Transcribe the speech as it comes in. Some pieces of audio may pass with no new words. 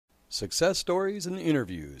Success stories and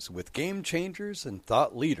interviews with game changers and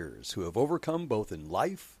thought leaders who have overcome both in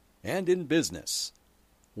life and in business.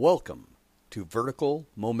 Welcome to Vertical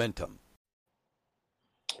Momentum.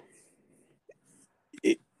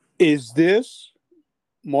 Is this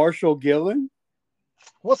Marshall Gillen?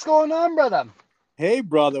 What's going on, brother? Hey,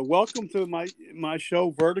 brother. Welcome to my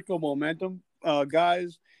show, Vertical Momentum.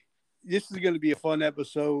 Guys, this is going to be a fun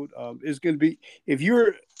episode. It's going to be, if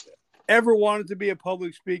you're ever wanted to be a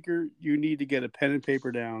public speaker, you need to get a pen and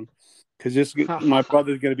paper down because my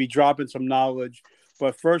brother's going to be dropping some knowledge.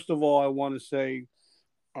 But first of all, I want to say,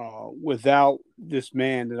 without this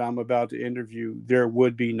man that I'm about to interview, there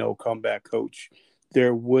would be no comeback coach.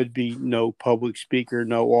 There would be no public speaker,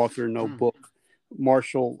 no author, no book.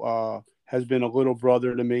 Marshall has been a little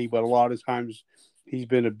brother to me, but a lot of times he's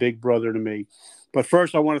been a big brother to me. But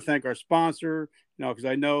first, I want to thank our sponsor, because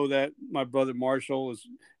I know that my brother Marshall is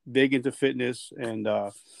big into fitness, and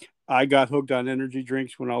I got hooked on energy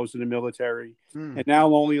drinks when I was in the military. And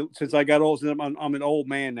now since I got old, I'm an old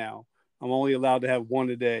man now. I'm only allowed to have one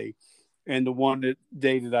a day. And the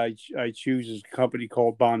day that I choose is a company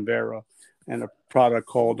called Bonvera and a product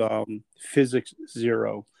called Physics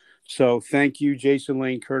Zero. So thank you, Jason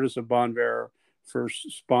Lane Curtis of Bonvera, for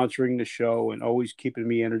sponsoring the show and always keeping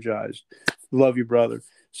me energized. Love you, brother.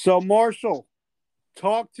 So Marshall,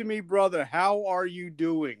 talk to me, brother. How are you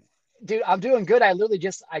doing? Dude, I'm doing good. I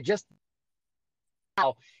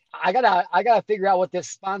gotta figure out what this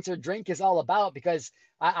sponsored drink is all about because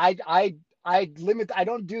I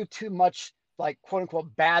don't do too much like quote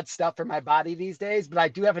unquote bad stuff for my body these days, but I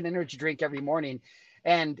do have an energy drink every morning.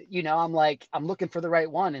 And I'm looking for the right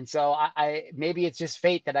one. And so I maybe it's just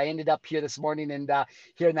fate that I ended up here this morning and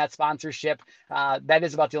hearing that sponsorship. That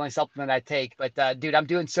is about the only supplement I take. But dude, I'm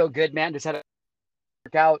doing so good, man. Just had a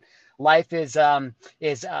workout. Life is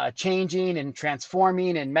changing and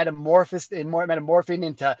transforming and metamorphing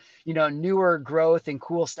into newer growth and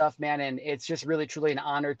cool stuff, man. And it's just really truly an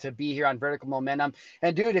honor to be here on Vertical Momentum.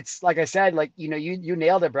 And dude, it's like I said, like you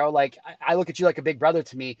nailed it, bro. Like I look at you like a big brother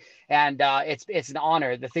to me, and it's an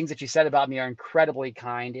honor. The things that you said about me are incredibly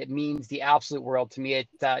kind. It means the absolute world to me.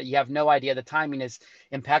 You have no idea. The timing is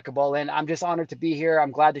impeccable, and I'm just honored to be here.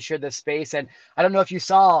 I'm glad to share this space. And I don't know if you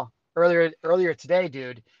saw earlier today,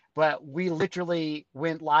 dude, but we literally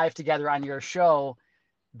went live together on your show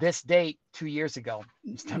this date 2 years ago,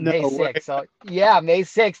 May 6th. So yeah, May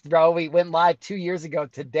 6th, bro. We went live 2 years ago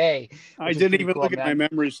today. I didn't even look at my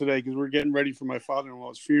memories today because we're getting ready for my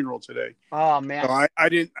father-in-law's funeral today. Oh man. So I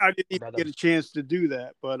didn't even get a chance to do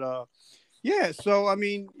that. But yeah, so I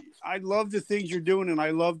mean, I love the things you're doing, and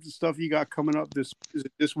I love the stuff you got coming up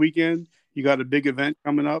this weekend. You got a big event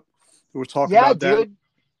coming up. We'll talk about that. Dude.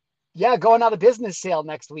 Yeah, going out of business sale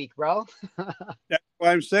next week, bro. That's what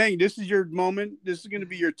I'm saying. This is your moment. This is going to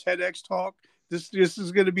be your TEDx talk. This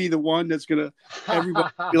is going to be the one that's going to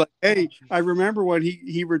everybody be like, "Hey, I remember when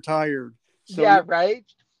he retired." So, yeah, right.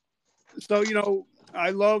 So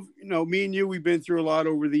I love me and you. We've been through a lot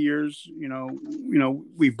over the years.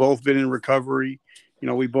 We've both been in recovery.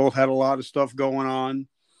 We both had a lot of stuff going on.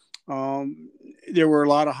 There were a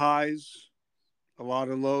lot of highs, a lot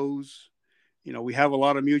of lows. We have a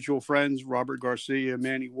lot of mutual friends, Robert Garcia,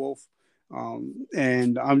 Manny Wolf.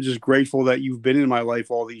 And I'm just grateful that you've been in my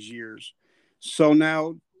life all these years. So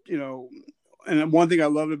now, and one thing I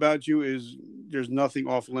love about you is there's nothing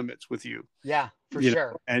off limits with you. Yeah, for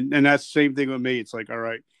sure. And that's the same thing with me. It's like, all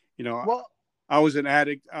right, I was an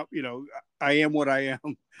addict, I am what I am.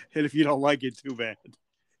 And if you don't like it, too bad.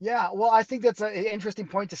 Yeah. Well, I think that's an interesting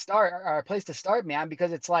point to start, or a place to start, man,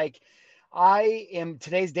 because it's like,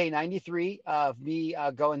 today's day 93 of me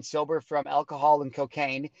going sober from alcohol and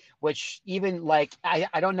cocaine, which even like,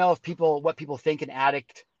 I don't know what people think an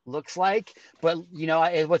addict looks like, but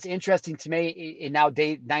what's interesting to me in now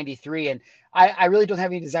day 93, and I really don't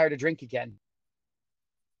have any desire to drink again.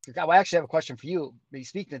 I actually have a question for you,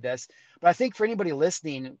 speaking of this, but I think for anybody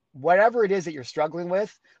listening, whatever it is that you're struggling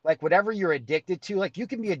with, like whatever you're addicted to, like you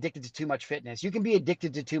can be addicted to too much fitness. You can be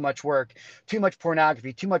addicted to too much work, too much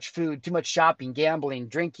pornography, too much food, too much shopping, gambling,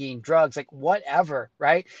 drinking, drugs, like whatever,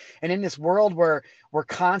 right? And in this world where we're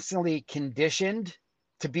constantly conditioned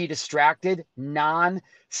to be distracted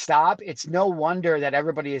non-stop, it's no wonder that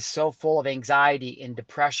everybody is so full of anxiety and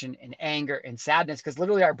depression and anger and sadness, because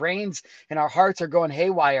literally our brains and our hearts are going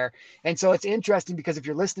haywire. And so it's interesting because if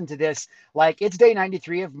you're listening to this, like it's day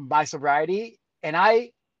 93 of my sobriety, and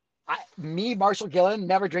me, Marshall Gillen,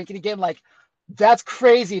 never drinking again, like that's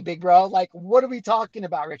crazy, big bro. Like, what are we talking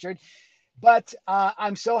about, Richard? But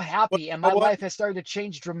I'm so But happy, and you my know what? life has started to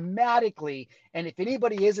change dramatically. And if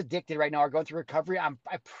anybody is addicted right now or going through recovery, I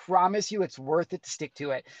promise you it's worth it to stick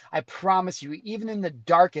to it. I promise you, even in the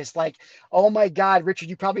darkest, like, oh my God, Richard,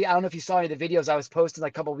 you probably, I don't know if you saw any of the videos I was posting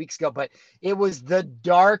like a couple of weeks ago, but it was the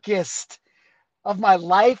darkest of my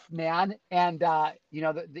life, man. And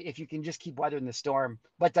if you can just keep weathering the storm.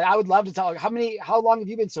 But I would love to tell how long have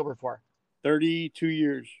you been sober for? 32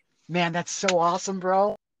 years. Man, that's so awesome,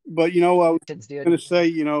 bro. But you know, I was Dude. going to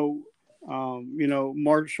say,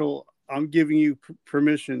 Marshall, I'm giving you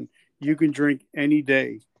permission. You can drink any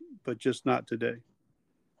day, but just not today.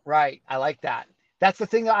 Right. I like that. That's the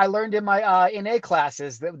thing that I learned in my NA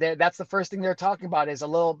classes. That's the first thing they're talking about is a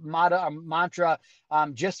little mantra.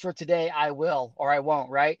 Just for today, I will or I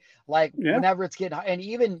won't. Right. Like Yeah. whenever it's getting, and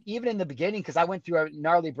even in the beginning, because I went through a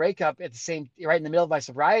gnarly breakup at the same right in the middle of my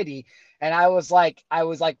sobriety, and I was like,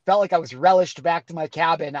 felt like I was relished back to my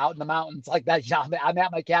cabin out in the mountains like that. I'm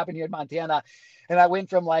at my cabin here in Montana, and I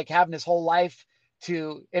went from like having this whole life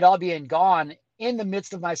to it all being gone in the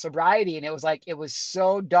midst of my sobriety, and it was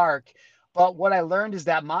so dark. But what I learned is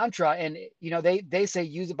that mantra, and they say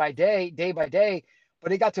use it day by day,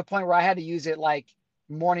 but it got to a point where I had to use it like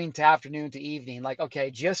morning to afternoon to evening. Like, okay,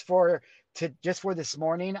 just for this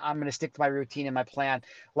morning, I'm gonna stick to my routine and my plan.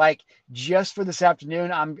 Like just for this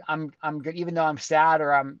afternoon, I'm good, even though I'm sad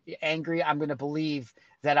or I'm angry, I'm gonna believe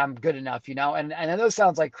that I'm good enough, And I know it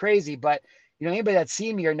sounds like crazy, but anybody that's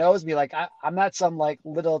seen me or knows me, like I'm not some like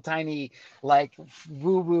little tiny like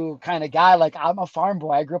woo woo kind of guy. Like I'm a farm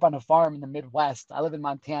boy. I grew up on a farm in the Midwest. I live in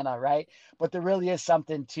Montana, right? But there really is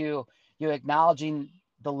something to you acknowledging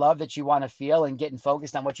the love that you want to feel and getting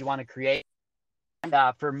focused on what you want to create. And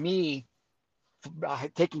for me,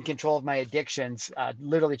 taking control of my addictions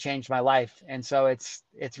literally changed my life. And so it's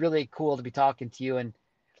really cool to be talking to you. And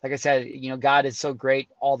like I said, God is so great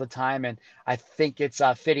all the time. And I think it's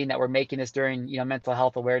fitting that we're making this during, Mental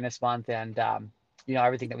Health Awareness Month and,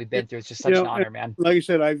 everything that we've been through. It's just such an honor, man. Like I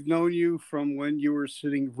said, I've known you from when you were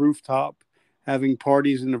sitting rooftop, having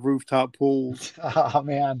parties in the rooftop pools, Oh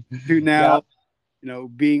man. to now, Yep.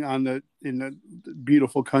 being in the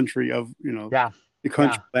beautiful country of, Yeah. the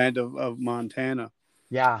country land of Montana.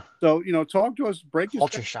 Yeah. So, talk to us, break us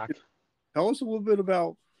Culture down. shock. Tell us a little bit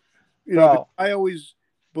about, Bro. I always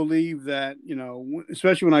believe that,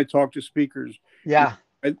 especially when I talk to speakers, Yeah.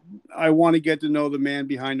 I want to get to know the man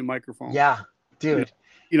behind the microphone. Yeah. Dude.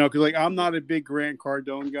 Because like I'm not a big Grant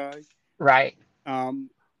Cardone guy. Right.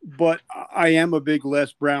 But I am a big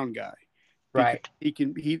Les Brown guy. Right.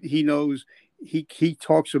 He knows, he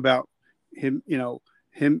talks about him,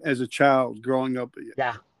 him as a child growing up.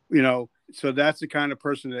 Yeah. So that's the kind of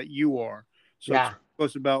person that you are. So Yeah. talk to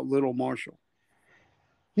us about little Marshall.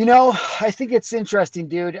 I think it's interesting,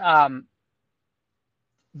 dude.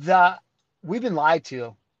 We've been lied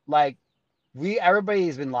to. Like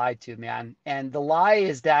everybody's been lied to, man. And the lie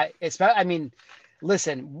is that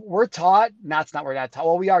listen, we're taught, that's not we're not taught.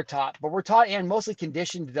 Well, we are taught, but we're taught and mostly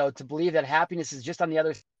conditioned though to believe that happiness is just on the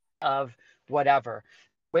other side of whatever.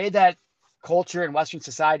 The way that culture and Western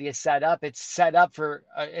society is set up, it's set up for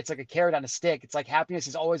it's like a carrot on a stick. It's like happiness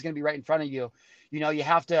is always going to be right in front of you. You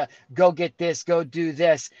have to go get this, go do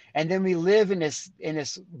this. And then we live in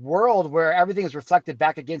this world where everything is reflected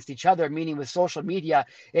back against each other, meaning with social media,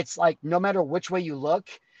 it's like no matter which way you look,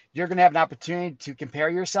 you're going to have an opportunity to compare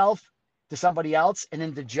yourself to somebody else and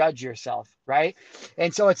then to judge yourself, right?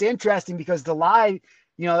 And so it's interesting because the lie,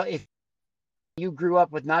 if you grew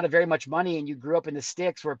up with not a very much money and you grew up in the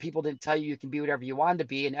sticks where people didn't tell you can be whatever you wanted to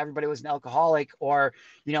be and everybody was an alcoholic or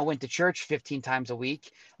went to church 15 times a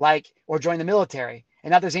week, or joined the military,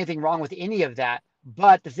 and not there's anything wrong with any of that,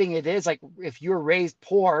 but the thing it is, like, if you're raised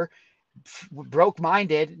poor, broke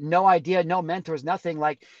minded, no idea, no mentors, nothing,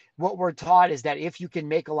 like what we're taught is that if you can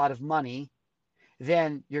make a lot of money,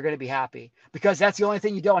 then you're going to be happy because that's the only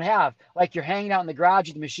thing you don't have. Like you're hanging out in the garage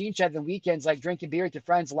at the machine shed on the weekends, like drinking beer with your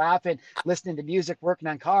friends, laughing, listening to music, working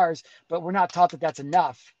on cars, but we're not taught that that's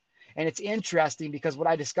enough. And it's interesting because what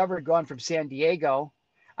I discovered going from San Diego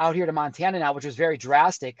out here to Montana now, which was very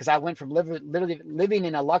drastic because I went from literally living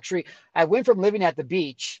in a luxury. I went from living at the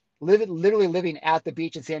beach, literally living at the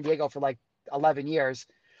beach in San Diego for like 11 years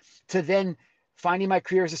to then finding my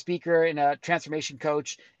career as a speaker and a transformation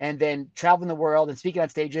coach, and then traveling the world and speaking on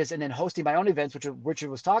stages and then hosting my own events, which Richard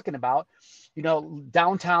was talking about,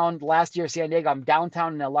 downtown last year, San Diego, I'm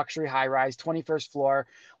downtown in a luxury high rise, 21st floor.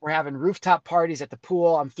 We're having rooftop parties at the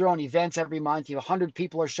pool. I'm throwing events every month. 100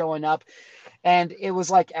 people are showing up. And it was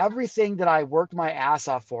like everything that I worked my ass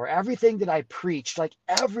off for, everything that I preached, like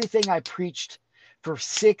everything I preached for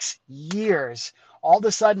 6 years. All of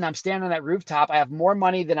a sudden, I'm standing on that rooftop. I have more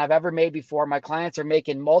money than I've ever made before. My clients are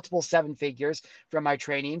making multiple 7 figures from my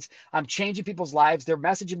trainings. I'm changing people's lives. They're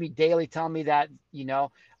messaging me daily, telling me that,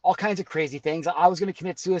 all kinds of crazy things. I was going to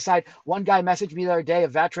commit suicide. One guy messaged me the other day, a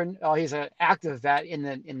veteran. Oh, he's an active vet in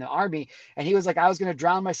the Army. And he was like, I was going to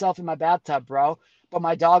drown myself in my bathtub, bro. But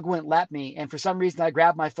my dog wouldn't let me. And for some reason, I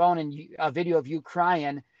grabbed my phone and a video of you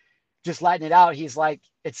crying, just letting it out. He's like,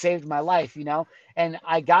 it saved my life, And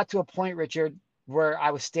I got to a point, Richard, where I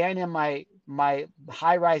was standing in my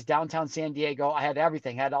high-rise downtown San Diego. I had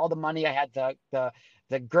everything. I had all the money. I had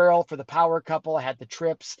the girl for the power couple. I had the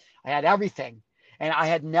trips. I had everything. And I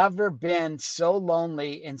had never been so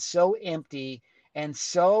lonely and so empty. And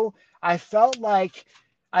so I felt like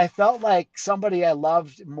somebody I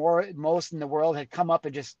loved most in the world had come up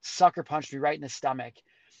and just sucker punched me right in the stomach.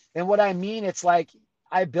 And what I mean, it's like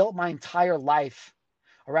I built my entire life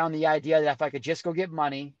around the idea that if I could just go get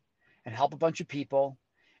money and help a bunch of people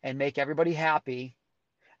and make everybody happy,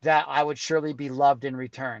 that I would surely be loved in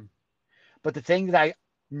return. But the thing that I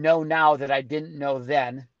know now that I didn't know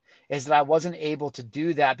then is that I wasn't able to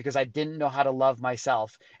do that because I didn't know how to love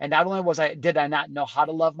myself. And not only did I not know how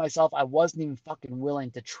to love myself, I wasn't even fucking willing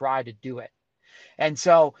to try to do it. And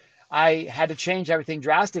so I had to change everything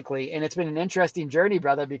drastically. And it's been an interesting journey,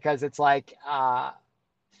 brother, because it's like,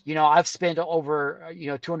 I've spent over,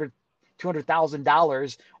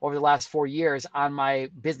 $200,000 over the last 4 years on my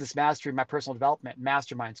business mastery, my personal development,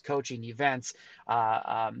 masterminds, coaching, events,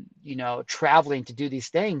 traveling to do these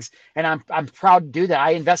things. And I'm proud to do that.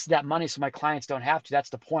 I invested that money so my clients don't have to.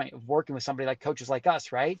 That's the point of working with somebody like coaches like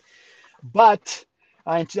us, right? But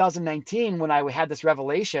in 2019, when I had this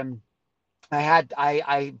revelation,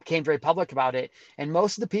 I became very public about it. And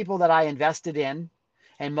most of the people that I invested in,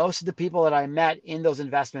 and most of the people that I met in those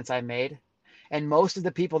investments I made, and most of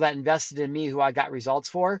the people that invested in me who I got results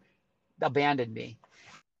for abandoned me.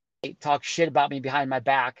 They talked shit about me behind my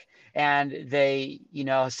back, and they,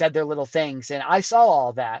 said their little things. And I saw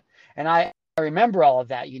all that. And I remember all of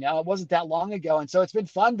that, it wasn't that long ago. And so it's been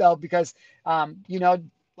fun though, because,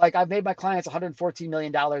 like I've made my clients $114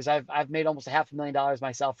 million. I've made almost $500,000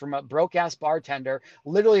 myself from a broke ass bartender,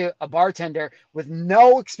 literally a bartender with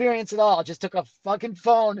no experience at all. Just took a fucking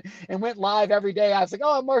phone and went live every day. I was like,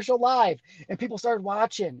 oh, I'm Marshall live. And people started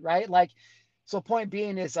watching, right? Like, so point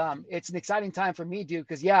being is, it's an exciting time for me, dude.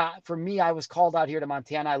 Cause yeah, for me, I was called out here to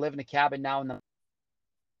Montana. I live in a cabin now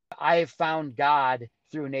I have found God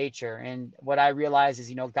through nature. And what I realize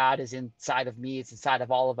is, God is inside of me. It's inside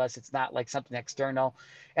of all of us. It's not like something external.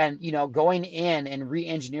 And, going in and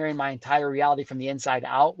re-engineering my entire reality from the inside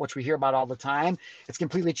out, which we hear about all the time, it's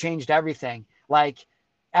completely changed everything, like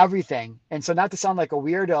everything. And so not to sound like a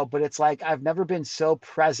weirdo, but it's like, I've never been so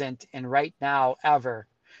present and right now ever.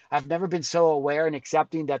 I've never been so aware and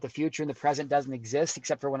accepting that the future and the present doesn't exist,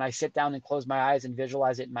 except for when I sit down and close my eyes and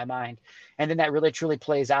visualize it in my mind. And then that really truly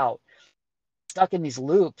plays out. Stuck in these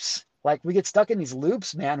loops. Like we get stuck in these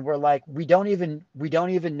loops, man, where like we don't even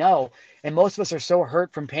know. And most of us are so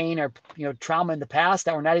hurt from pain or trauma in the past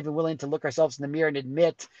that we're not even willing to look ourselves in the mirror and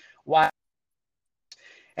admit why.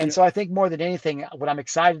 And so I think more than anything, what I'm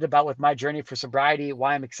excited about with my journey for sobriety,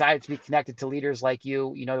 why I'm excited to be connected to leaders like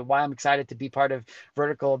you, why I'm excited to be part of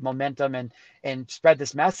Vertical Momentum and spread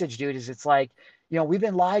this message, dude, is it's like, we've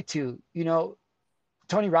been lied to.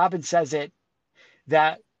 Tony Robbins says it,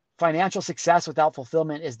 that financial success without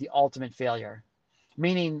fulfillment is the ultimate failure.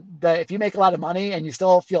 Meaning that if you make a lot of money and you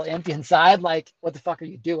still feel empty inside, like, what the fuck are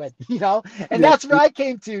you doing? And that's where I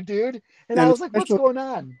came to, dude. And I was like, what's going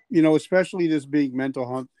on? Especially this being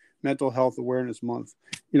mental health awareness month.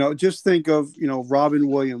 Just think of, Robin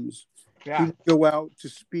Williams. Yeah. He'd go out to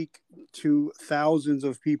speak to thousands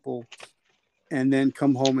of people and then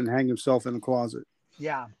come home and hang himself in a closet.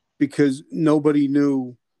 Yeah. Because nobody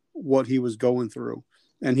knew what he was going through.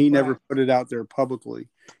 And he never put it out there publicly.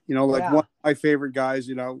 One of my favorite guys,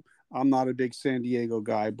 I'm not a big San Diego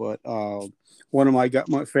guy, but one of my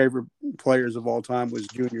favorite players of all time was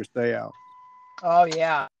Junior Seau. Oh,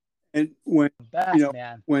 yeah. And when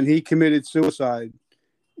he committed suicide,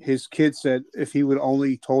 his kid said if he would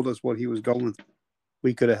only told us what he was going through,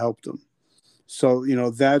 we could have helped him. So,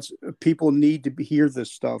 that's people need to hear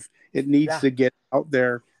this stuff. It needs to get out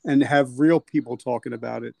there and have real people talking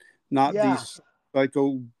about it, not these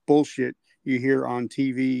psycho bullshit you hear on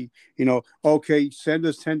TV. Okay, send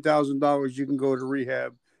us $10,000, you can go to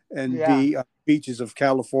rehab and be on the beaches of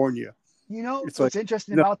California. What's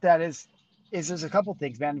interesting about that is there's a couple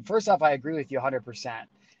things, man. First off, I agree with you 100%.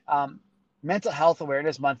 Mental Health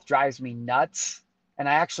Awareness Month drives me nuts, and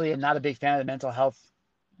I actually am not a big fan of the mental health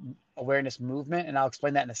awareness movement, and I'll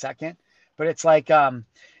explain that in a second. But it's like,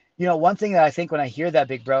 one thing that I think when I hear that,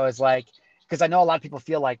 big bro, is like, because I know a lot of people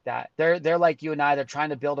feel like that. They're like you and I. They're trying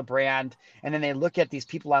to build a brand, and then they look at these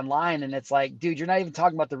people online, and it's like, dude, you're not even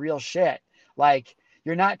talking about the real shit. Like,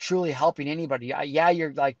 you're not truly helping anybody. Yeah,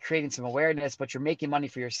 you're like creating some awareness, but you're making money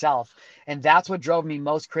for yourself. And that's what drove me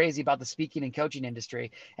most crazy about the speaking and coaching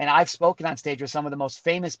industry. And I've spoken on stage with some of the most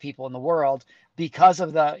famous people in the world because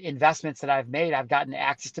of the investments that I've made. I've gotten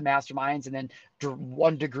access to masterminds and then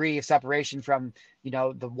 1 degree of separation from,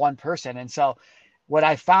 the one person. And so what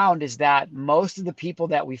I found is that most of the people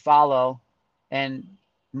that we follow and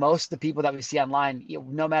most of the people that we see online,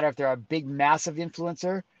 no matter if they're a big, massive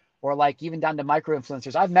influencer or like even down to micro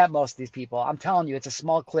influencers, I've met most of these people. I'm telling you, it's a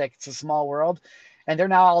small clique, it's a small world, and they're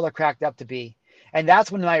not all they're cracked up to be. And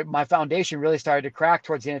that's when my foundation really started to crack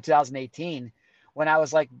towards the end of 2018, when I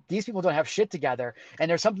was like, these people don't have shit together. And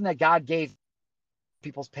there's something that God gave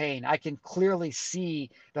people's pain. I can clearly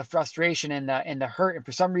see the frustration and the hurt. And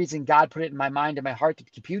for some reason, God put it in my mind and my heart to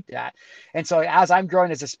compute that. And so as I'm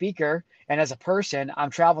growing as a speaker and as a person,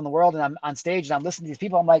 I'm traveling the world and I'm on stage and I'm listening to these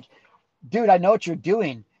people. I'm like, dude, I know what you're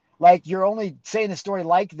doing. Like, you're only saying the story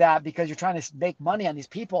like that because you're trying to make money on these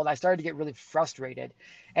people. And I started to get really frustrated,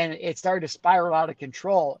 and it started to spiral out of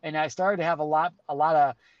control. And I started to have a lot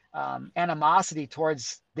of animosity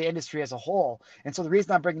towards the industry as a whole. And so the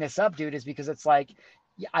reason I'm bringing this up, dude, is because it's like,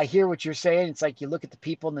 I hear what you're saying. It's like, you look at the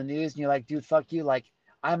people in the news and you're like, dude, fuck you. Like,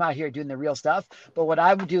 I'm out here doing the real stuff. But what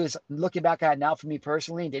I would do is, looking back at it now, for me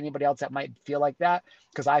personally, and to anybody else that might feel like that,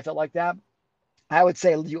 because I felt like that, I would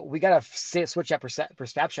say we got to switch that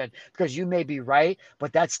perception, because you may be right,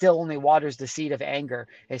 but that still only waters the seed of anger.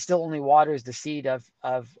 It still only waters the seed of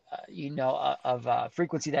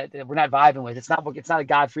frequency that we're not vibing with. It's not a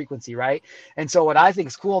God frequency, right? And so what I think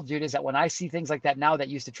is cool, dude, is that when I see things like that now that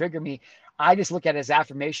used to trigger me, I just look at it as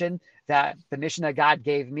affirmation that the mission that God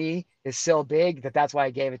gave me is so big that's why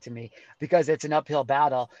He gave it to me, because it's an uphill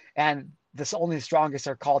battle, and only the strongest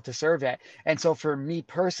are called to serve it. And so for me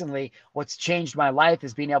personally, what's changed my life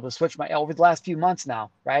is being able to switch over the last few months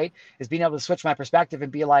now, right? Is being able to switch my perspective and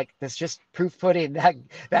be like, that's just proof putting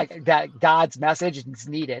that God's message is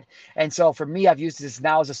needed. And so for me, I've used this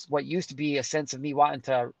now as what used to be a sense of me wanting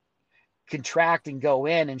to contract and go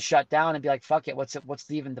in and shut down and be like, fuck it, what's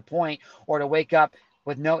even the point? Or to wake up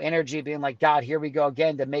with no energy, being like, God, here we go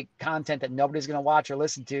again, to make content that nobody's going to watch or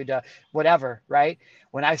listen to whatever, right?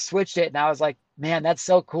 When I switched it and I was like, man, that's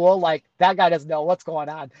so cool. Like, that guy doesn't know what's going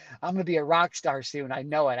on. I'm going to be a rock star soon. I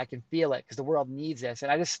know it. I can feel it, because the world needs this.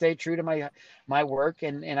 And I just stay true to my work.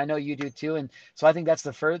 And I know you do too. And so I think that's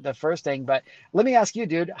the first thing. But let me ask you,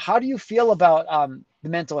 dude, how do you feel about the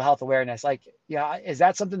mental health awareness? Like, yeah, is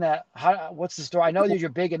that something what's the story? I know that you're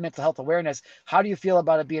big in mental health awareness. How do you feel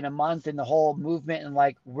about it being a month and the whole movement? And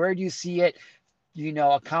like, where do you see it,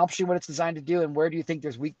 accomplishing what it's designed to do? And where do you think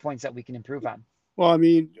there's weak points that we can improve on? Well, I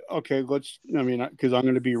mean, okay, because I'm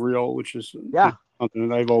going to be real, which is Yeah. something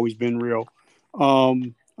that I've always been real.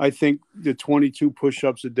 I think the 22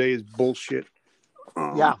 push-ups a day is bullshit.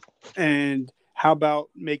 Yeah. And how about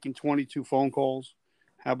making 22 phone calls?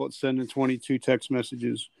 How about sending 22 text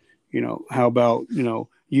messages? How about,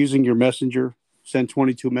 using your messenger, send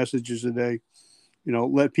 22 messages a day,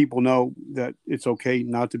 let people know that it's okay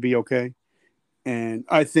not to be okay. And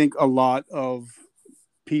I think a lot of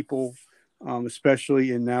people,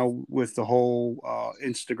 especially now with the whole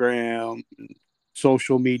Instagram,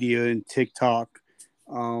 social media, and TikTok,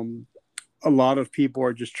 a lot of people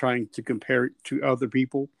are just trying to compare it to other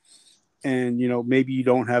people. And, maybe you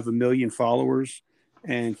don't have 1 million followers,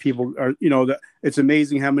 and people are, it's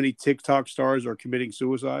amazing how many TikTok stars are committing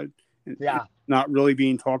suicide and Yeah. not really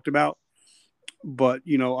being talked about. But,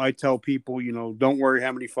 I tell people, don't worry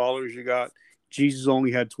how many followers you got. Jesus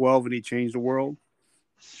only had 12 and He changed the world.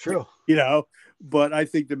 It's true. But I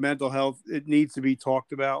think the mental health, it needs to be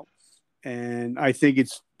talked about. And I think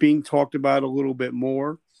it's being talked about a little bit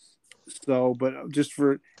more. So, but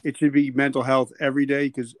it should be mental health every day,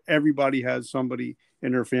 because everybody has somebody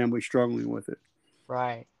in their family struggling with it.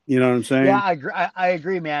 Right. You know what I'm saying? Yeah, I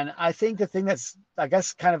agree, man. I think the thing that's, I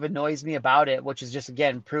guess, kind of annoys me about it, which is just,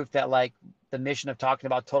 again, proof that like the mission of talking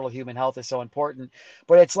about total human health is so important.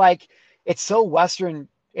 But it's like, it's so Western.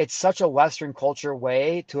 It's such a Western culture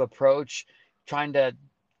way to approach trying to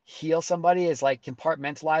heal somebody, is like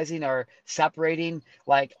compartmentalizing or separating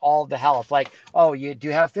like all the health. Like, oh, you do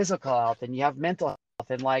have physical health and you have mental health.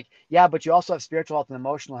 And like, yeah, but you also have spiritual health and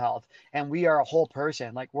emotional health. And we are a whole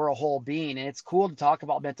person, like we're a whole being. And it's cool to talk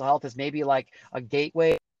about mental health as maybe like a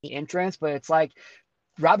gateway entrance, but it's like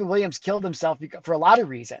Robin Williams killed himself for a lot of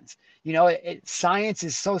reasons. Science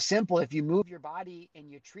is so simple. If you move your body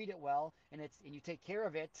and you treat it well and you take care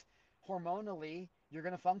of it, hormonally you're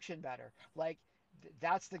going to function better. Like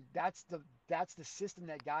that's the system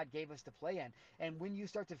that God gave us to play in. And when you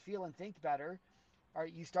start to feel and think better, or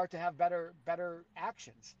you start to have better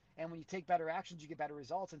actions. And when you take better actions, you get better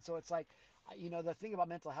results. And so it's like, the thing about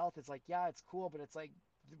mental health is like, yeah, it's cool, but it's like,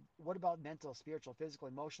 what about mental, spiritual, physical,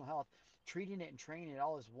 emotional health? Treating it and training it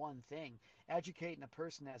all as one thing, educating a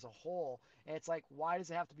person as a whole. And it's like, why does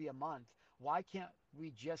it have to be a month? Why can't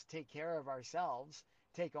we just take care of ourselves,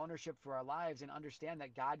 take ownership for our lives, and understand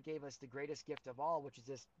that God gave us the greatest gift of all, which is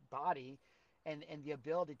this body, and the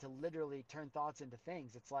ability to literally turn thoughts into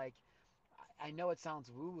things. It's like, I know it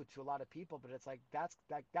sounds woo to a lot of people, but it's like that's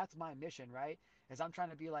my mission, right? Is I'm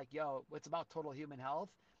trying to be like, yo, it's about total human health,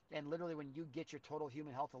 and literally when you get your total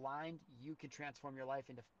human health aligned, you can transform your life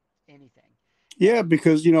into anything. Yeah, And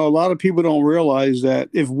because a lot of people don't realize that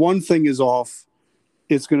if one thing is off,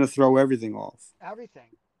 it's going to throw everything off. everything,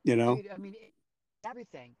 You know. dude. I mean,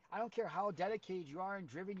 everything. I don't care how dedicated you are and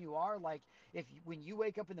driven you are. Like if when you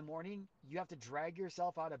wake up in the morning, you have to drag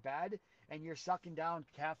yourself out of bed and you're sucking down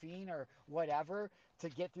caffeine or whatever to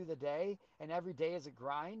get through the day, and every day is a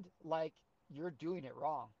grind. Like you're doing it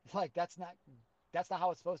wrong. Like that's not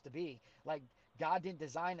how it's supposed to be. Like God didn't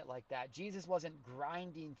design it like that. Jesus wasn't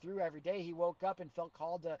grinding through every day. He woke up and felt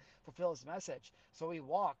called to fulfill his message. So he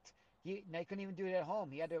walked. They couldn't even do it at home.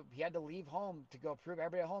 He had to leave home to go prove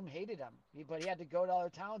everybody at home hated him. But he had to go to other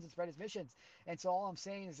towns and spread his missions. And so all I'm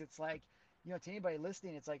saying is it's like, to anybody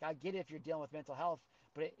listening, it's like I get it if you're dealing with mental health,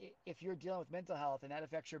 but if you're dealing with mental health and that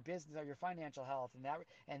affects your business or your financial health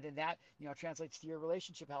and then that translates to your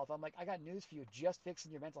relationship health, I'm like, I got news for you. Just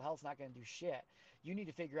fixing your mental health is not going to do shit. You need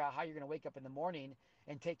to figure out how you're going to wake up in the morning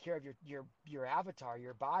and take care of your avatar,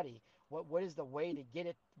 your body. What is the way to get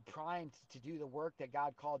it primed to do the work that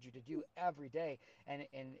God called you to do every day? And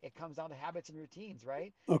it comes down to habits and routines,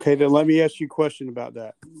 right? Okay, And then it's let like, me ask you a question about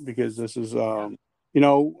that because this is, yeah,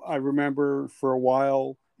 I remember for a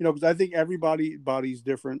while, because I think everybody body's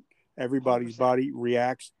different. Everybody's 100%, body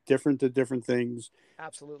reacts different to different things.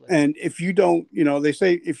 absolutely. And if you don't, they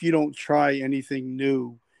say if you don't try anything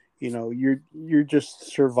new, you're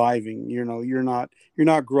just surviving. You're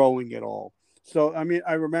not growing at all. So I mean,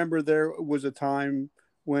 I remember there was a time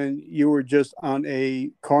when you were just on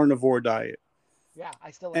a carnivore diet, Yeah,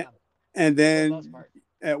 I still and, am and for the most then part.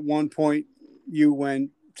 at one point you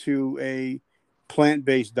went to a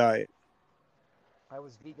plant-based diet. I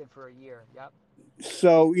was vegan for a year. Yep.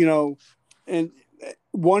 So and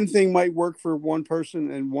one thing might work for one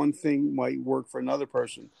person and one thing might work for another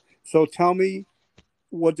person. So tell me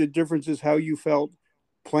what the difference is, how you felt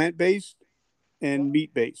plant-based and Well,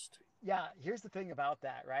 meat-based. yeah, here's the thing about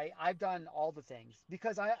that, right? I've done all the things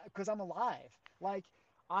because I'm alive. Like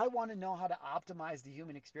I want to know how to optimize the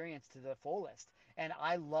human experience to the fullest. And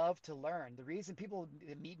I love to learn. The reason people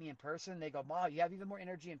meet me in person, they go, "Wow, you have even more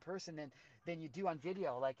energy in person than you do on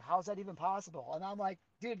video. Like, how's that even possible?" And I'm like,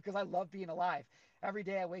 "Dude, because I love being alive. Every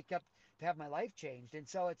day I wake up to have my life changed." And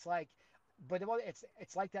so it's like, but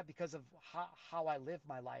it's like that because of how I live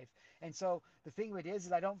my life. And so the thing with it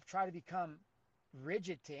is I don't try to become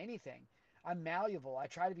rigid to anything. I'm malleable. I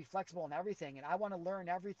try to be flexible in everything, and I want to learn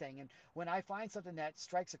everything. And when I find something that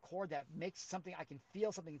strikes a chord that makes something, I can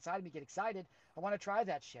feel something inside of me get excited, I want to try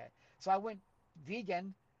that shit. So I went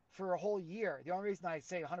vegan for a whole year. The only reason I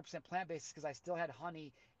say 100% plant-based is because I still had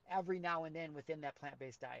honey every now and then within that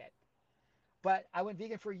plant-based diet. But I went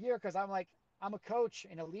vegan for a year because I'm like, I'm a coach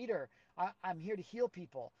and a leader. I'm here to heal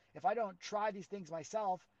people. If I don't try these things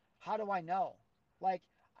myself, how do I know? Like,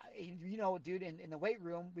 dude, in the weight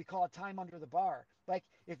room, we call it time under the bar. Like,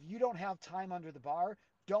 if you don't have time under the bar,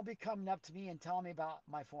 don't be coming up to me and telling me about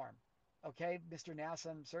my form. Okay, Mr.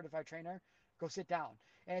 Nassam, certified trainer, go sit down.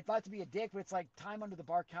 And it's not to be a dick, but it's like time under the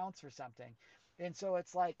bar counts for something. And so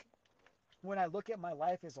it's like, when I look at my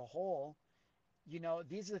life as a whole,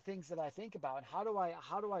 these are the things that I think about. How do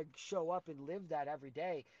I show up and live that every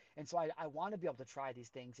day? And so I want to be able to try these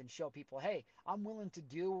things and show people, hey, I'm willing to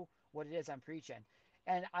do what it is I'm preaching.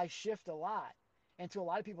 And I shift a lot. And to a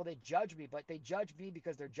lot of people, they judge me, but they judge me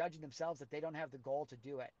because they're judging themselves that they don't have the goal to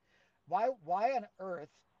do it. Why on earth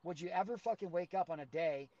would you ever fucking wake up on a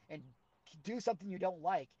day and do something you don't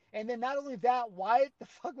like? And then not only that, why the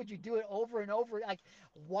fuck would you do it over and over? Like,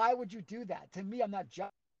 why would you do that? To me, I'm not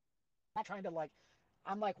judging, not trying to like,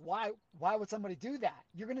 I'm like, why would somebody do that?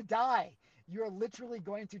 You're gonna die. You're literally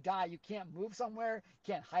going to die. You can't move somewhere,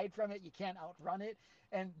 you can't hide from it, you can't outrun it,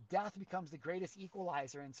 and death becomes the greatest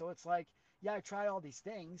equalizer. And so it's like, yeah, I try all these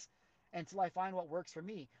things until I find what works for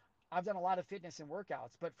me. I've done a lot of fitness and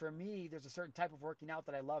workouts, but for me, there's a certain type of working out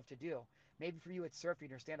that I love to do. Maybe for you it's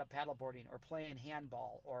surfing or stand-up paddleboarding or playing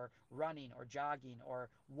handball or running or jogging or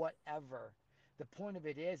whatever. The point of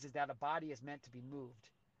it is that a body is meant to be moved.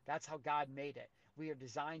 That's how God made it. We are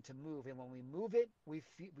designed to move, and when we move it, we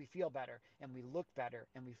feel better, and we look better,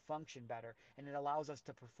 and we function better, and it allows us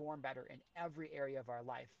to perform better in every area of our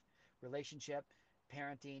life: relationship,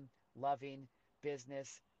 parenting, loving,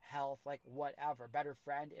 business, health, like whatever. Better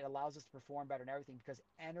friend. It allows us to perform better in everything because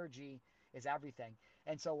energy is everything.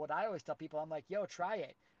 And so what I always tell people, I'm like, yo, try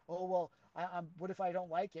it. Oh well, what if I don't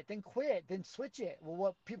like it? Then quit. Then switch it. Well,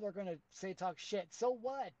 what people are gonna say, talk shit. So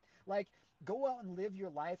what? Like, go out and live your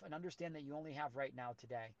life and understand that you only have right now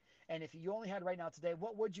today. And if you only had right now today,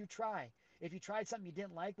 what would you try? If you tried something you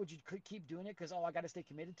didn't like, would you keep doing it because, oh, I got to stay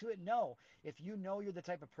committed to it? No. If you know you're the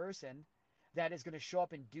type of person that is going to show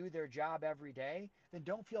up and do their job every day, then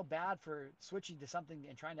don't feel bad for switching to something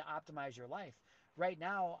and trying to optimize your life. Right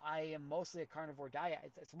now, I am mostly a carnivore diet.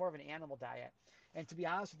 It's more of an animal diet. And to be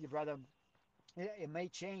honest with you, brother, it may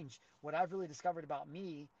change. What I've really discovered about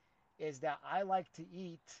me is that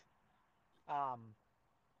um,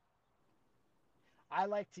 I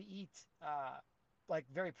like to eat like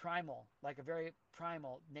very primal, like a very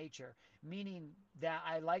primal nature, meaning that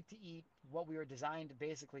I like to eat what we were designed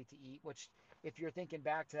basically to eat, which if you're thinking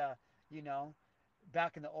back to, you know,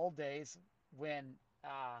 back in the old days when,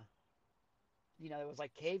 uh, it was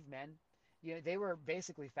like cavemen, they were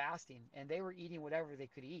basically fasting and they were eating whatever they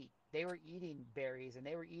could eat. They were eating berries and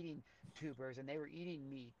they were eating tubers and they were eating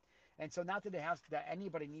meat. And so not that it has that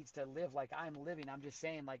anybody needs to live like I'm living. I'm just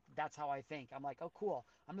saying like that's how I think. I'm like, oh cool.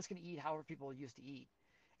 I'm just gonna eat however people used to eat.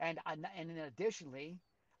 And then additionally,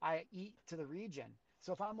 I eat to the region.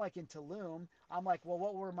 So if I'm like in Tulum, I'm like, well,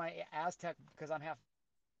 what were my Aztec because I'm half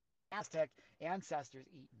Aztec ancestors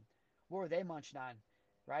eating? What were they munching on?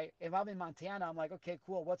 Right? If I'm in Montana, I'm like, okay,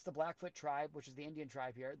 cool. What's the Blackfoot tribe, which is the Indian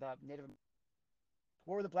tribe here, the Native?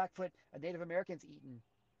 What were the Blackfoot Native Americans eating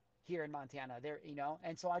here in Montana?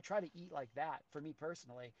 And so I try to eat like that for me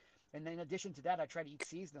personally. And then in addition to that, I try to eat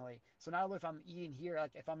seasonally. So not only if I'm eating here,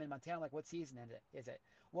 like if I'm in Montana, like what season is it?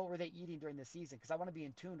 What were they eating during the season? Because I want to be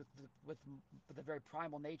in tune with the very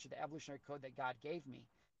primal nature, the evolutionary code that God gave me.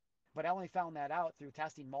 But I only found that out through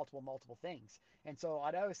testing multiple things. And so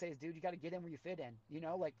what I always say is, dude, you got to get in where you fit in.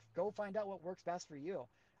 Like go find out what works best for you.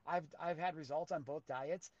 I've had results on both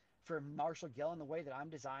diets. For Marshall Gillen, the way that I'm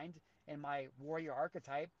designed and my warrior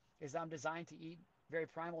archetype is I'm designed to eat very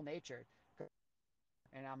primal nature.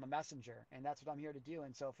 And I'm a messenger, and that's what I'm here to do.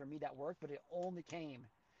 And so for me, that worked, but it only came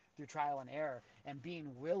through trial and error and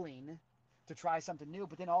being willing to try something new,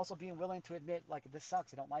 but then also being willing to admit, like, this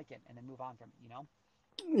sucks, I don't like it, and then move on from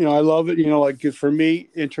it. I love it. Like for me,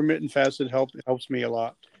 intermittent fasting helps me a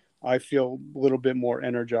lot. I feel a little bit more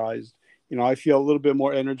energized. I feel a little bit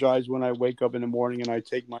more energized when I wake up in the morning and I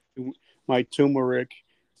take my turmeric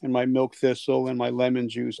and my milk thistle and my lemon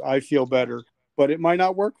juice. I feel Yeah. better, but it might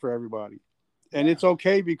not work for everybody, and Yeah. it's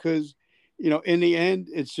okay because in the end,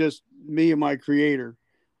 it's just me and my creator.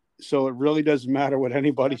 So it really doesn't matter what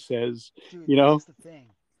anybody That's, says. dude, You know, that's the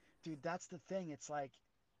thing. Dude, that's the thing. It's like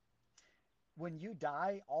when you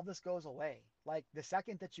die, all this goes away. Like the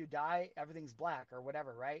second that you die, everything's black or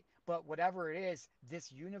whatever, right? But whatever it is,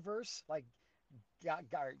 this universe, like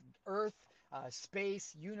Earth,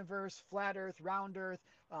 space, universe, flat Earth, round Earth,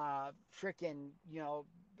 freaking,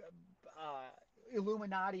 uh,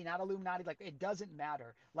 Illuminati, not Illuminati, like it doesn't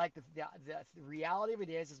matter. Like the reality of it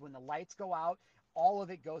is when the lights go out, all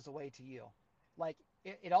of it goes away to you. Like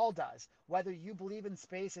it all does. Whether you believe in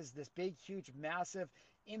space as this big, huge, massive,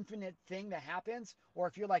 infinite thing that happens, or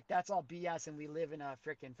if you're like, that's all BS and we live in a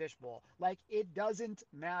freaking fishbowl. Like it doesn't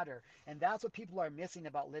matter. And that's what people are missing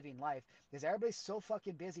about living life, is everybody's so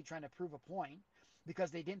fucking busy trying to prove a point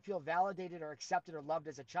because they didn't feel validated or accepted or loved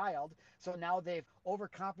as a child. So now they've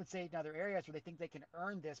overcompensated in other areas where they think they can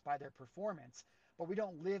earn this by their performance. But we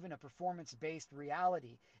don't live in a performance based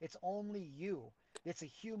reality. It's only you. It's a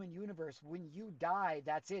human universe. When you die,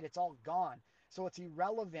 that's it. It's all gone. So it's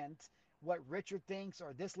irrelevant what Richard thinks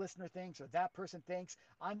or this listener thinks or that person thinks.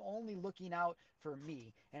 I'm only looking out for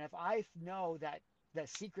me. And if I know that the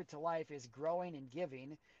secret to life is growing and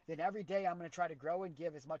giving, then every day I'm going to try to grow and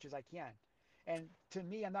give as much as I can. And to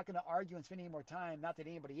me, I'm not going to argue and spend any more time. Not that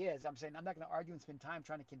anybody is. I'm saying I'm not going to argue and spend time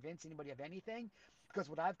trying to convince anybody of anything, because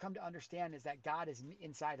what I've come to understand is that God is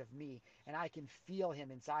inside of me and I can feel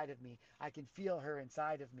him inside of me. I can feel her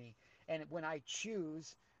inside of me. And when I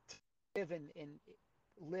choose to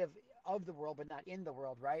live of the world, but not in the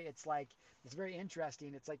world, right? It's very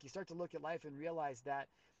interesting. It's like you start to look at life and realize that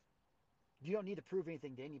you don't need to prove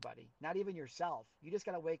anything to anybody, not even yourself. You just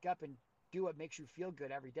got to wake up and do what makes you feel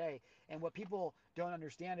good every day. And what people don't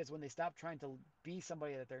understand is when they stop trying to be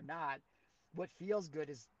somebody that they're not, what feels good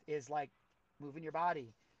is like moving your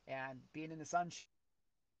body and being in the sunshine,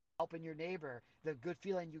 helping your neighbor, the good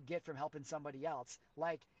feeling you get from helping somebody else.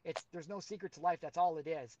 Like there's no secret to life. That's all it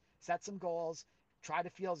is. Set some goals, try to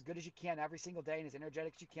feel as good as you can every single day and as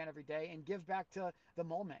energetic as you can every day, and give back to the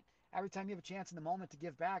moment. Every time you have a chance in the moment to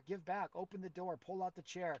give back, give back. Open the door, pull out the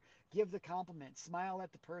chair, give the compliment, smile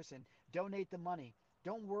at the person, donate the money.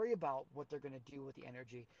 Don't worry about what they're going to do with the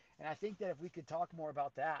energy. And I think that if we could talk more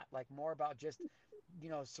about that, like more about just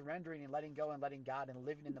surrendering and letting go and letting God and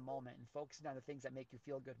living in the moment and focusing on the things that make you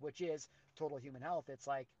feel good, which is total human health. It's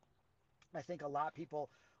like I think a lot of people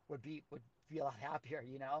would feel a lot happier,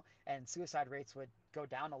 and suicide rates would go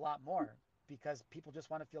down a lot more because people just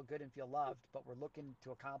want to feel good and feel loved, but we're looking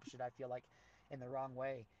to accomplish it, I feel like, in the wrong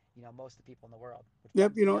way, most of the people in the world, which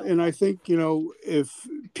Yep. bums me out. And I think, if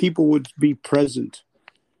people would be present,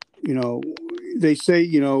 you know, they say,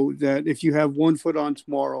 that if you have one foot on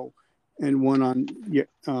tomorrow and one on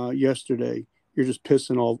yesterday, you're just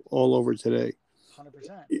pissing all over today.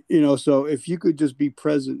 100%. So if you could just be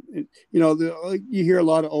present, like you hear a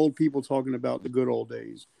lot of old people talking about the good old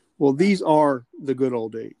days. Well, these are the good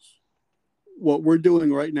old days. What we're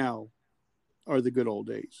doing right now are the good old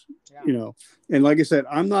days, Yeah. And like I said,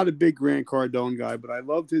 I'm not a big Grant Cardone guy, but I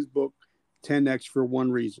loved his book 10X for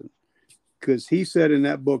one reason. Because he said in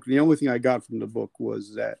that book, the only thing I got from the book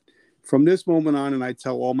was that from this moment on, and I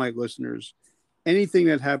tell all my listeners, anything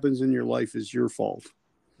that happens in your life is your fault.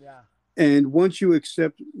 Yeah. And once you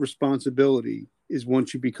accept responsibility is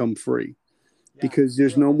once you become free, Yeah. because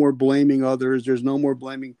there's True. no more blaming others. There's no more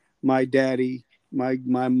blaming my daddy, my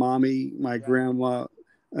mommy, my grandma.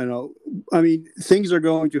 I mean, things are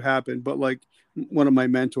going to happen, but like one of my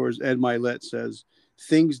mentors, Ed Milet, says,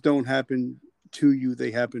 things don't happen to you,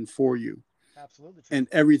 they happen for you. Absolutely true. And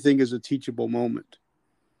everything is a teachable moment.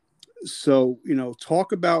 So,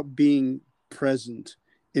 talk about being present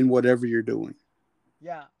in whatever you're doing.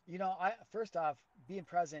 Yeah, I first off, being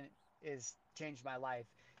present is changed my life.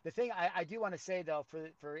 The thing I do want to say though,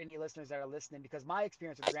 for any listeners that are listening, because my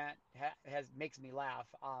experience with Grant has makes me laugh.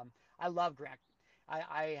 I love Grant.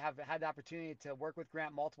 I have had the opportunity to work with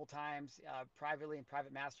Grant multiple times, privately in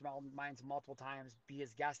private masterminds multiple times, be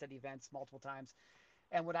his guest at events multiple times.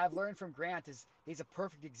 And what I've learned from Grant is he's a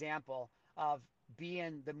perfect example of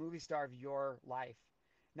being the movie star of your life.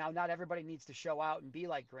 Now, not everybody needs to show out and be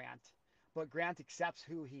like Grant, but Grant accepts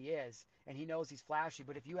who he is and he knows he's flashy.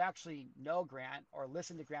 But if you actually know Grant or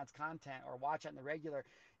listen to Grant's content or watch it in the regular,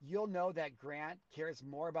 you'll know that Grant cares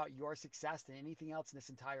more about your success than anything else in this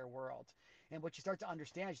entire world. And what you start to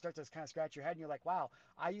understand, you start to kind of scratch your head and you're like, wow,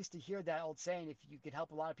 I used to hear that old saying, if you can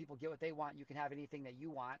help a lot of people get what they want, you can have anything that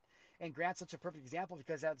you want. And Grant's such a perfect example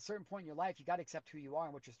because at a certain point in your life, you got to accept who you are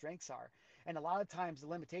and what your strengths are. And a lot of times, the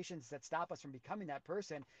limitations that stop us from becoming that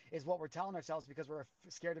person is what we're telling ourselves because we're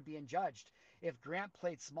scared of being judged. If Grant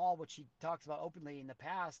played small, which he talks about openly in the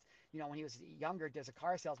past, when he was younger as a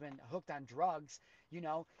car salesman, hooked on drugs,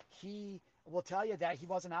 he will tell you that he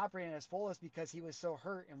wasn't operating at his fullest because he was so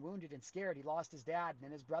hurt and wounded and scared. He lost his dad, and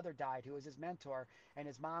then his brother died, who was his mentor, and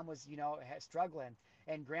his mom was, struggling.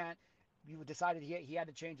 And Grant decided he had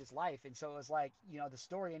to change his life. And so it was like, the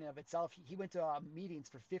story in and of itself, he went to meetings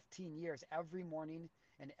for 15 years, every morning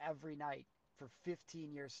and every night for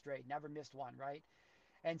 15 years straight, never missed one, right?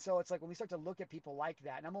 And so it's like when we start to look at people like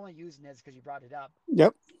that, and I'm only using this because you brought it up.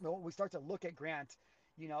 Yep. But when we start to look at Grant,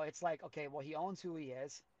 it's like, okay, well, he owns who he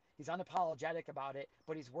is. He's unapologetic about it,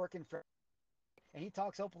 but he's working for, and he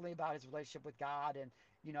talks openly about his relationship with God and,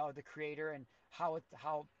 the creator and how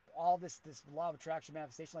all this law of attraction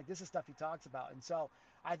manifestation, like this is stuff he talks about. And so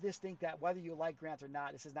I just think that whether you like Grant or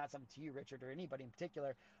not, this is not something to you, Richard, or anybody in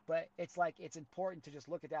particular, but it's like, it's important to just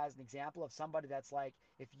look at that as an example of somebody that's like,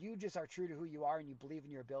 if you just are true to who you are and you believe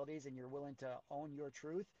in your abilities and you're willing to own your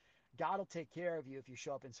truth, God will take care of you if you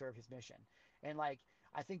show up and serve his mission. And like,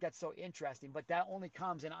 I think that's so interesting, but that only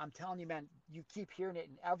comes, and I'm telling you, man, you keep hearing it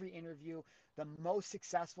in every interview. The most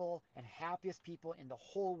successful and happiest people in the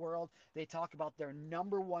whole world, they talk about their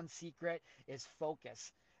number one secret is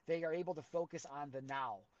focus. They are able to focus on the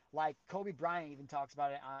now. Like Kobe Bryant even talks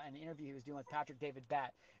about it in an interview he was doing with Patrick David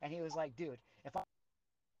Bett. And he was like, dude, if I'm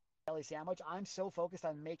jelly sandwich, I'm so focused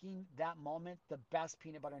on making that moment the best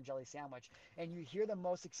peanut butter and jelly sandwich. And you hear the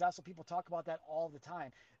most successful people talk about that all the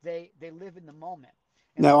time. They live in the moment.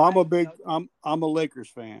 And Now what I'm a Lakers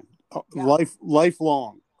fan, yeah,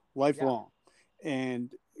 lifelong. yeah,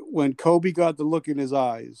 And when Kobe got the look in his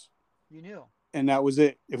eyes, you knew. and that was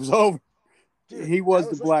it. It was over. Dude, He was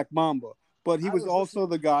the Black Mamba, but he I was was listening. also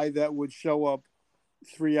the guy that would show up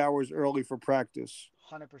 3 hours early for practice,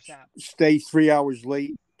 100%. stay 3 hours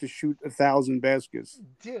late to shoot 1,000 baskets.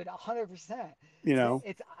 Dude, 100%. You know,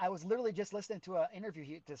 I was literally just listening to an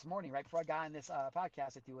interview this morning, right before I got on this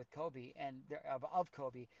podcast with you with Kobe and of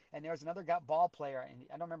Kobe, and there was another ball player, and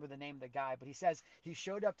I don't remember the name of the guy, but he says he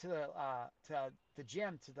showed up to the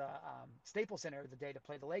gym, to the Staples Center the day to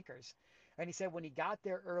play the Lakers, and he said when he got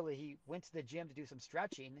there early, he went to the gym to do some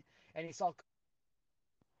stretching, and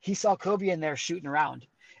he saw Kobe in there shooting around.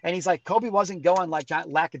 And he's like, Kobe wasn't going like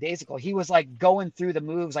lackadaisical. He was like going through the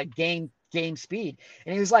moves like game speed.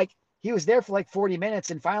 And he was like, he was there for like 40 minutes.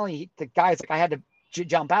 And finally, the guy's like, I had to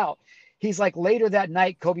jump out. He's like, later that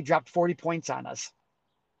night, Kobe dropped 40 points on us.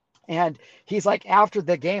 And he's like, after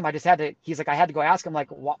the game, he's like, I had to go ask him, like,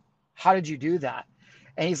 how did you do that?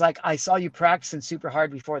 And he's like, I saw you practicing super hard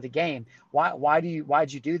before the game. Why'd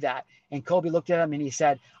you do that? And Kobe looked at him and he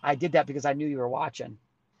said, I did that because I knew you were watching.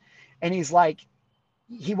 And he's like,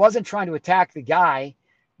 he wasn't trying to attack the guy,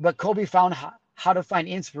 but Kobe found how to find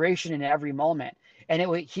inspiration in every moment. And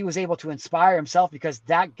he was able to inspire himself because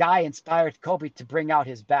that guy inspired Kobe to bring out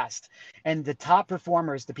his best. And the top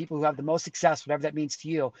performers, the people who have the most success, whatever that means to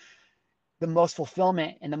you, the most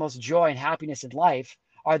fulfillment and the most joy and happiness in life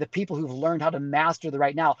are the people who've learned how to master the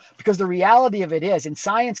right now. Because the reality of it is, and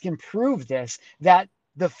science can prove this, that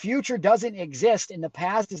the future doesn't exist and the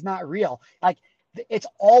past is not real. Like, it's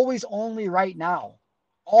always only right now.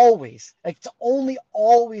 Always. Like, it's only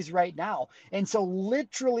always right now. And so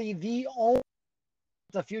literally the only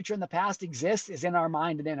the future and the past exists is in our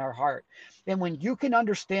mind and in our heart. And when you can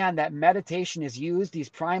understand that meditation is used, these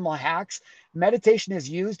primal hacks, meditation is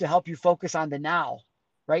used to help you focus on the now,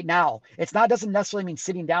 right now. Doesn't necessarily mean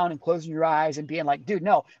sitting down and closing your eyes and being like, dude,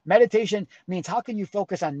 no. Meditation means how can you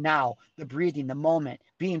focus on now, the breathing, the moment,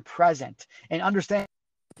 being present, and understand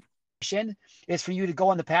is for you to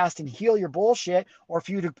go in the past and heal your bullshit, or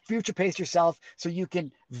for you to future pace yourself so you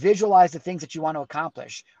can visualize the things that you want to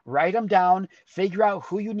accomplish. Write them down, figure out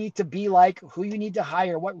who you need to be like, who you need to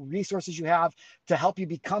hire, what resources you have to help you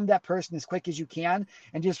become that person as quick as you can,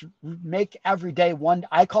 and just make every day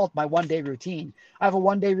I call it my 1 day routine. I have a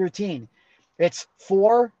 1 day routine. It's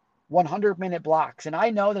 4 100-minute blocks. And I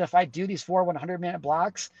know that if I do these 4 100-minute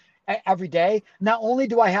blocks every day, not only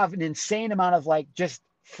do I have an insane amount of like just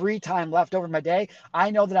free time left over in my day,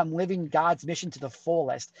 I know that I'm living God's mission to the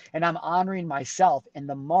fullest and I'm honoring myself in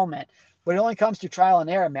the moment. But it only comes through trial and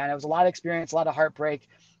error, man. It was a lot of experience, a lot of heartbreak,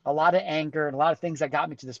 a lot of anger, and a lot of things that got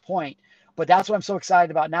me to this point. But that's what I'm so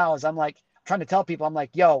excited about now is I'm like trying to tell people, I'm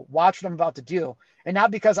like, yo, watch what I'm about to do. And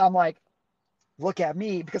not because I'm like, look at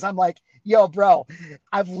me, because I'm like, yo, bro,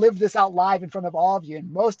 I've lived this out live in front of all of you.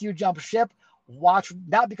 And most of you jump ship, watch,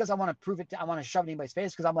 not because I want to prove it, I want to shove it in anybody's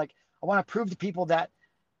face, because I'm like, I want to prove to people that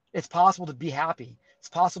it's possible to be happy. It's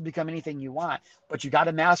possible to become anything you want, but you got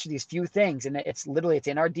to master these few things. And it's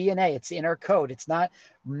in our DNA. It's in our code. It's not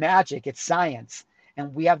magic. It's science.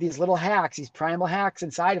 And we have these little hacks, these primal hacks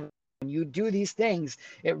inside of it. When you do these things,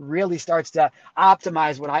 it really starts to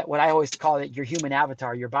optimize what I always call it, your human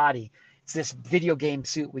avatar, your body. It's this video game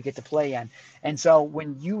suit we get to play in. And so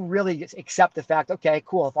when you really accept the fact, okay,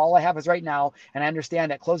 cool, if all I have is right now, and I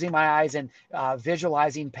understand that closing my eyes and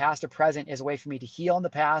visualizing past or present is a way for me to heal in the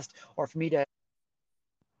past or for me to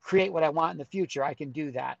create what I want in the future, I can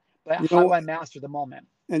do that. But how do I master the moment?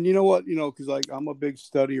 And you know what, because like I'm a big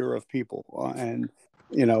studier of people and,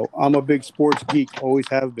 I'm a big sports geek, always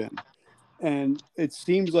have been. And it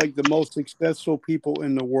seems like the most successful people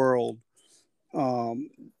in the world,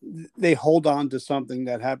 they hold on to something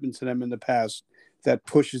that happened to them in the past that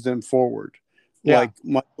pushes them forward. Yeah. Like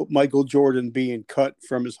Michael Jordan being cut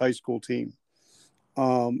from his high school team.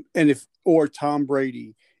 Or Tom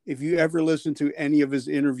Brady, if you ever listen to any of his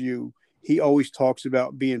interview, he always talks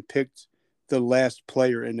about being picked the last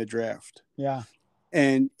player in the draft. Yeah.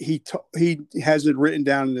 And he has it written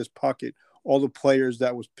down in his pocket, all the players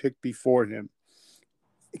that was picked before him,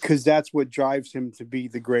 because that's what drives him to be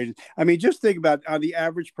the greatest. I mean, just think about the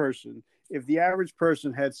average person. If the average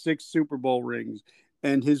person had 6 Super Bowl rings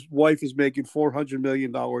and his wife is making $400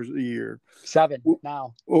 million a year, 7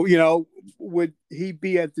 now. Well, would he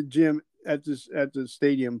be at the gym at the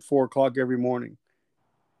stadium 4:00 every morning,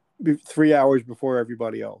 3 hours before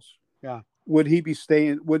everybody else? Yeah. Would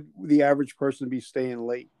the average person be staying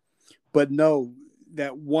late? But no,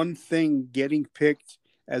 that one thing, getting picked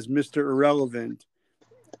as Mr. Irrelevant.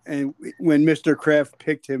 And when Mr. Kraft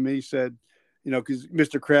picked him, he said, because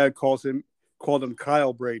Mr. Kraft called him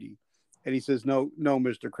Kyle Brady. And he says, no,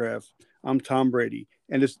 Mr. Kraft, I'm Tom Brady.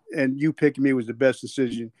 And you picking me was the best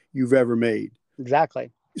decision you've ever made.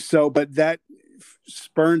 Exactly. So, but that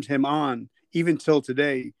spurned him on, even till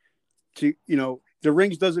today, to, The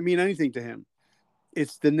rings doesn't mean anything to him.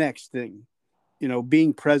 It's the next thing,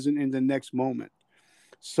 being present in the next moment.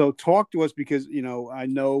 So talk to us, because I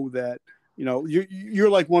know that you're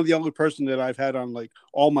like one of the only person that I've had on like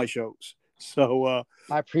all my shows. So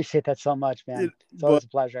I appreciate that so much, man. It's but always a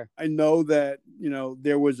pleasure. I know that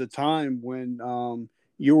there was a time when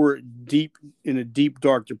you were deep in a deep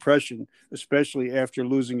dark depression, especially after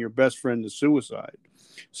losing your best friend to suicide.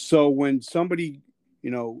 So when somebody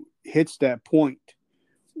hits that point,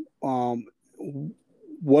 um,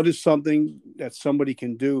 what is something that somebody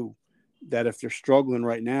can do that if they're struggling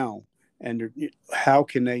right now, and how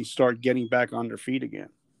can they start getting back on their feet again?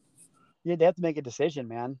 Yeah, they have to make a decision,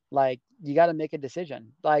 man. Like, you got to make a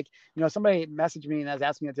decision. Like, somebody messaged me and was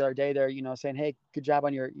asking me the other day, they're, saying, hey, good job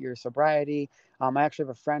on your sobriety. I actually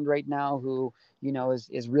have a friend right now who,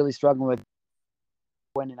 is really struggling with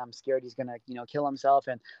when, and I'm scared he's going to, kill himself.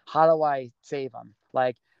 And how do I save him?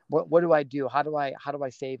 Like, what do I do? How do I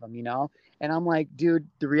save him? And I'm like, dude,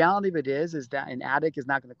 the reality of it is that an addict is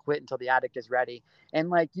not going to quit until the addict is ready. And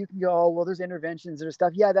like, you can go, oh, well, there's interventions, there's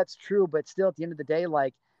stuff. Yeah, that's true. But still, at the end of the day,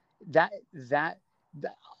 like that, that,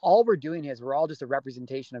 that all we're doing is we're all just a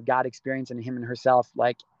representation of God experience and him and herself,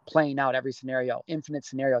 like playing out every scenario, infinite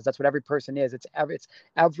scenarios. That's what every person is. It's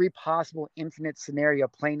every possible infinite scenario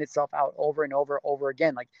playing itself out over and over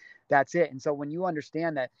again. Like, that's it. And so when you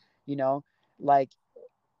understand that, like,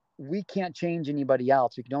 we can't change anybody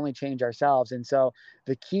else. We can only change ourselves. And so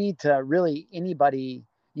the key to really anybody,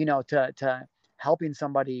 to helping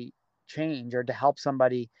somebody change, or to help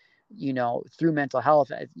somebody, through mental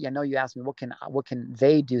health. I know you asked me what can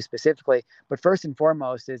they do specifically, but first and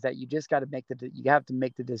foremost is that you just got to you have to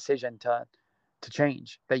make the decision to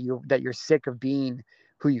change, that you're sick of being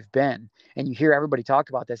who you've been. And you hear everybody talk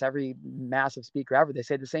about this, every massive speaker ever, they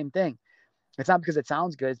say the same thing. It's not because it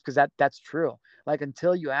sounds good. It's because that's true. Like,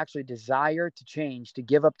 until you actually desire to change, to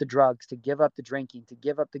give up the drugs, to give up the drinking, to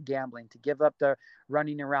give up the gambling, to give up the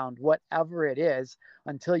running around, whatever it is,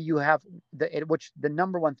 until you have which the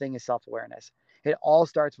number one thing is self-awareness. It all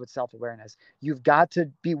starts with self-awareness. You've got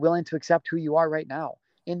to be willing to accept who you are right now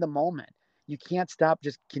in the moment. You can't stop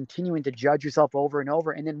just continuing to judge yourself over and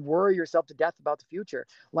over and then worry yourself to death about the future.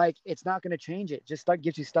 Like, it's not going to change it. Just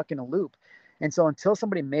gets you stuck in a loop. And so until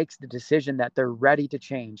somebody makes the decision that they're ready to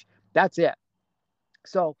change, that's it.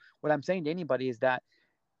 So what I'm saying to anybody is that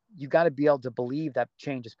you got to be able to believe that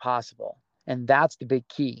change is possible. And that's the big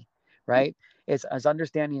key, right? Is as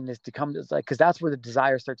understanding is to come, like, because that's where the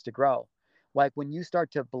desire starts to grow. Like, when you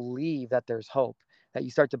start to believe that there's hope, that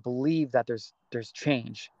you start to believe that there's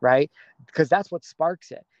change, right? Because that's what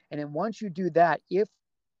sparks it. And then once you do that, if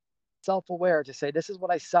self-aware to say, this is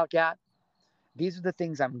what I suck at, these are the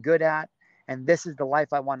things I'm good at, and this is the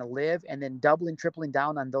life I want to live, and then doubling, tripling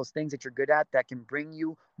down on those things that you're good at that can bring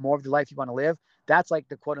you more of the life you want to live, that's like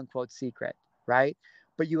the quote unquote secret, right?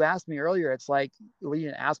 But you asked me earlier, it's like, well, you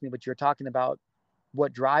didn't ask me, but you're talking about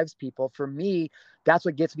what drives people. For me, that's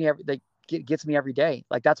what gets me gets me every day.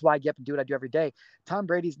 Like, that's why I get up and do what I do every day. Tom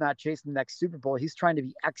Brady's not chasing the next Super Bowl. He's trying to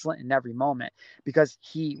be excellent in every moment because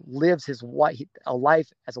he lives a life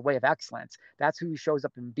as a way of excellence. That's who he shows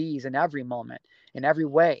up and be in every moment, in every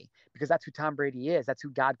way, because that's who Tom Brady is. That's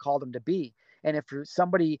who God called him to be. And if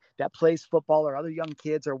somebody that plays football or other young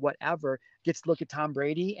kids or whatever gets to look at Tom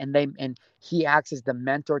Brady and he acts as the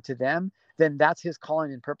mentor to them, then that's his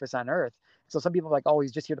calling and purpose on earth. So some people are like, oh,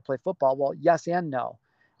 he's just here to play football. Well, yes and no.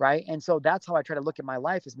 Right. And so that's how I try to look at my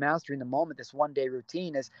life, is mastering the moment. This 1 day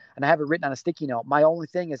routine is, and I have it written on a sticky note. My only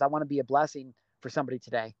thing is I want to be a blessing for somebody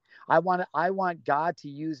today. I want God to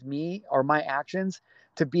use me or my actions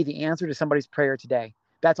to be the answer to somebody's prayer today.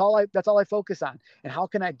 That's all I focus on. And how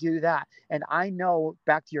can I do that? And I know,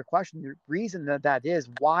 back to your question, the reason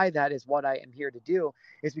why that is what I am here to do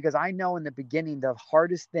is because I know in the beginning, the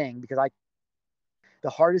hardest thing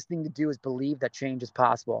to do is believe that change is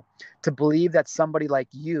possible, to believe that somebody like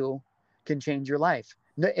you can change your life.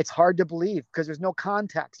 It's hard to believe because there's no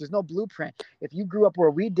context. There's no blueprint. If you grew up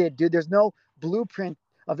where we did, dude, there's no blueprint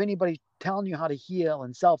of anybody telling you how to heal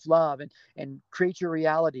and self-love and create your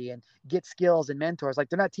reality and get skills and mentors. Like,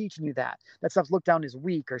 they're not teaching you that. That stuff's looked down as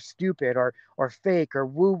weak or stupid or fake or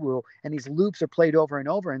woo-woo. And these loops are played over and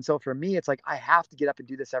over. And so for me, it's like, I have to get up and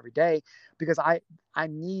do this every day because I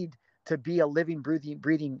need to be a living,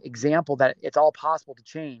 breathing example that it's all possible to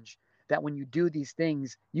change. That when you do these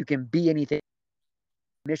things, you can be anything.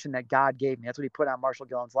 Mission that God gave me. That's what he put on Marshall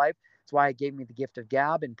Gillen's life. That's why he gave me the gift of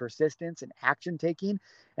gab and persistence and action taking.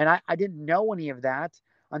 And I didn't know any of that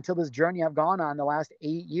until this journey I've gone on the last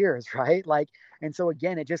 8 years, right? Like, and so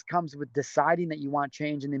again, it just comes with deciding that you want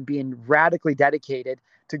change and then being radically dedicated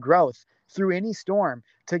to growth through any storm,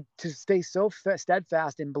 to stay so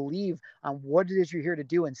steadfast and believe on what it is you're here to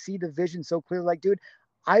do and see the vision so clearly. Like, dude,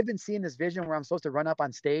 I've been seeing this vision where I'm supposed to run up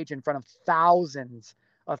on stage in front of thousands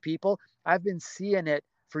of people. I've been seeing it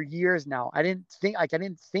for years now. I didn't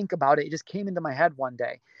think about it. It just came into my head one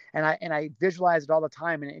day, and I visualize it all the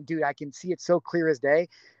time. And dude, I can see it so clear as day.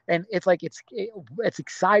 And it's like it's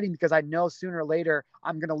exciting because I know sooner or later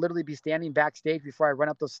I'm gonna literally be standing backstage before I run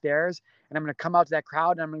up those stairs, and I'm gonna come out to that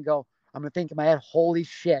crowd, and I'm gonna think in my head, holy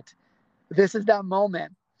shit, this is that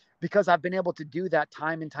moment, because I've been able to do that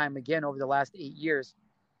time and time again over the last 8 years.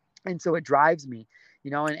 And so it drives me,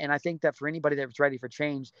 and I think that for anybody that's ready for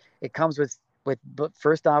change, it comes but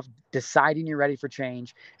first off, deciding you're ready for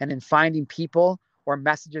change, and then finding people or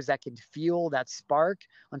messages that can fuel that spark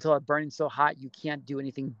until it's burning so hot you can't do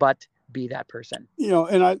anything but be that person.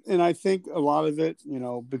 And I think a lot of it,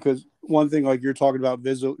 because one thing, like you're talking about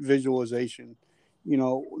visualization,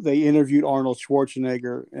 they interviewed Arnold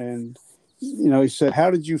Schwarzenegger, and he said,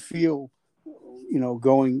 how did you feel,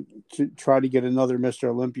 going to try to get another Mr.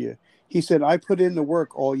 Olympia? He said, I put in the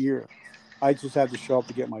work all year. I just had to show up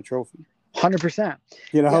to get my trophy. 100%.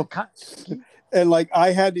 Yeah, and like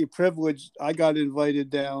I had the privilege, I got invited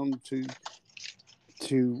down to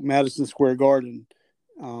Madison Square Garden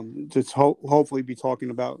to hopefully be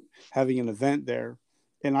talking about having an event there.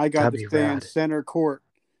 And I got to stand center court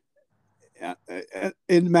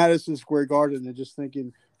in Madison Square Garden, and just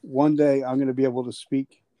thinking, one day I'm going to be able to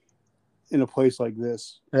speak in a place like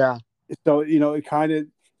this. Yeah. So,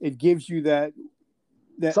 it gives you that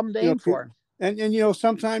something to aim for. And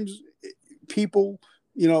sometimes people,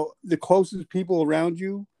 the closest people around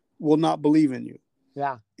you will not believe in you.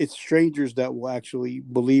 Yeah. It's strangers that will actually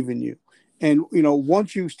believe in you. And,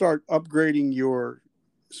 once you start upgrading your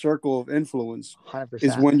circle of influence 100%.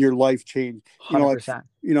 is when your life changed. 100%.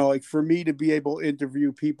 Like for me to be able to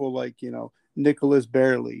interview people like, Nicholas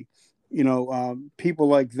Barely, people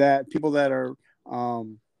like that, people that are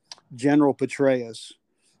General Petraeus,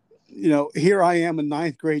 here I am, a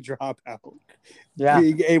ninth grade dropout,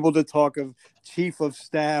 being able to talk of chief of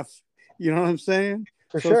staff. You know what I'm saying?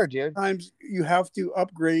 For sure, dude. Sometimes you have to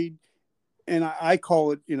upgrade, and I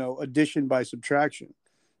call it, addition by subtraction.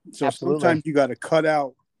 So Absolutely. Sometimes you got to cut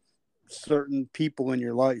out certain people in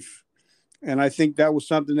your life. And I think that was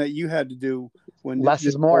something that you had to do when less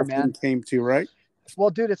is more, man. Came to, right? Well,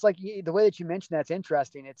 dude, it's like the way that you mentioned that's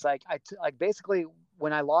interesting. It's like basically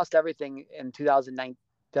when I lost everything in 2009,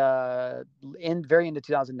 very into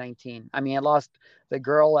 2019. I mean, I lost the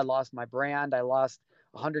girl, I lost my brand, I lost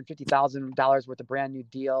 $150,000 worth of brand new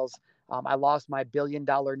deals. I lost my $1 billion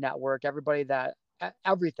network.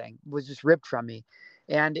 Everything was just ripped from me.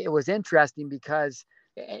 And it was interesting because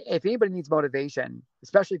if anybody needs motivation,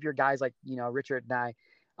 especially if you're guys like, Richard and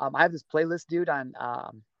I have this playlist, dude, on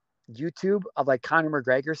YouTube of like Conor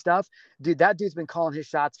McGregor stuff. Dude, that dude's been calling his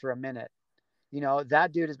shots for a minute.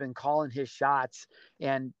 That dude has been calling his shots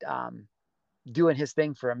and doing his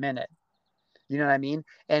thing for a minute. You know what I mean?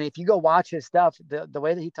 And if you go watch his stuff, the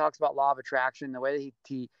way that he talks about law of attraction, the way that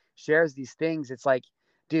he shares these things, it's like,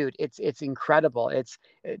 dude, it's incredible. It's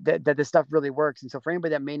that this stuff really works. And so for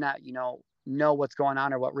anybody that may not, know what's going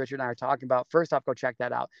on or what Richard and I are talking about, first off, go check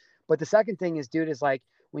that out. But the second thing is, dude, is like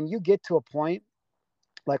when you get to a point,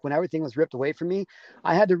 like when everything was ripped away from me,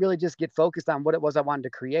 I had to really just get focused on what it was I wanted to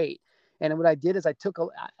create. And what I did is I took a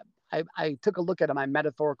look at my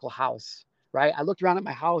metaphorical house, right? I looked around at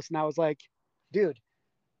my house and I was like, dude,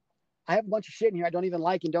 I have a bunch of shit in here I don't even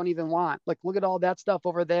like and don't even want. Like, look at all that stuff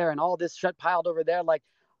over there and all this shit piled over there. Like,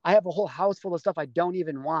 I have a whole house full of stuff I don't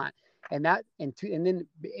even want. And then in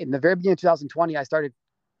the very beginning of 2020, I started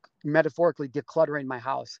metaphorically decluttering my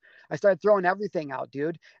house. I started throwing everything out,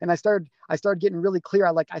 dude. And I started getting really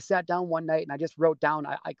clear. I sat down one night and I just wrote down,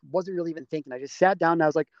 I wasn't really even thinking. I just sat down and I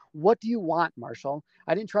was like, what do you want, Marshall?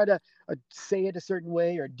 I didn't try to say it a certain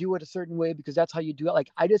way or do it a certain way because that's how you do it. Like,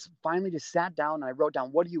 I just finally just sat down and I wrote down,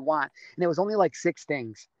 what do you want? And it was only like 6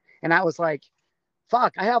 things. And I was like,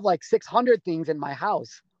 fuck, I have like 600 things in my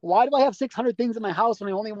house. Why do I have 600 things in my house when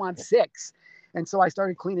I only want 6? And so I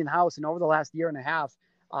started cleaning house. And over the last year and a half,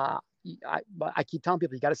 I keep telling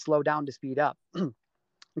people, you got to slow down to speed up.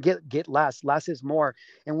 Get less is more.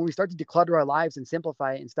 And when we start to declutter our lives and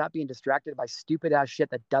simplify it and stop being distracted by stupid ass shit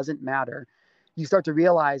that doesn't matter, you start to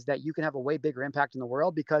realize that you can have a way bigger impact in the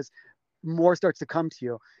world because more starts to come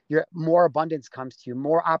to you. More abundance comes to you,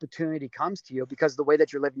 more opportunity comes to you because of the way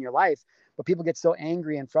that you're living your life. But people get so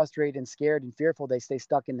angry and frustrated and scared and fearful, they stay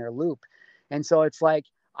stuck in their loop. And so it's like,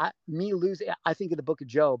 I think of the book of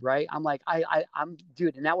Job, right? I'm like, I'm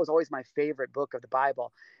dude. And that was always my favorite book of the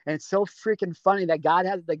Bible. And it's so freaking funny that God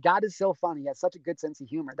is so funny. He has such a good sense of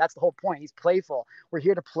humor. That's the whole point. He's playful. We're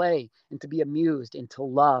here to play and to be amused and to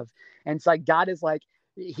love. And it's like, God is like,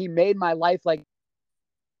 he made my life like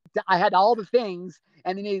I had all the things,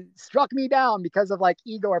 and then he struck me down because of like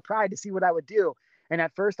ego or pride to see what I would do. And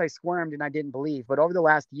at first I squirmed and I didn't believe, but over the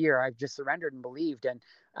last year, I've just surrendered and believed. And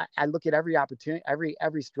I look at every opportunity,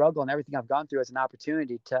 every struggle and everything I've gone through as an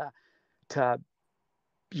opportunity to,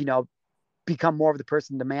 you know, become more of the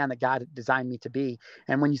person, the man that God designed me to be.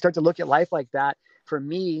 And when you start to look at life like that, for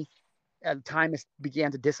me, time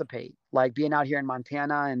began to dissipate. Like being out here in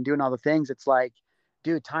Montana and doing all the things, it's like,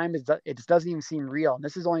 dude, it just doesn't even seem real. And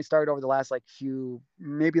this has only started over the last like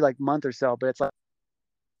maybe like month or so, but it's like,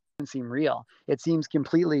 it doesn't seem real. It seems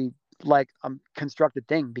completely like a constructed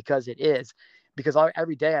thing, because it is. Because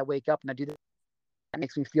every day I wake up and I do this. It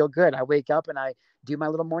makes me feel good. I wake up and I do my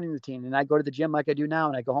little morning routine, and I go to the gym like I do now,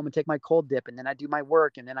 and I go home and take my cold dip, and then I do my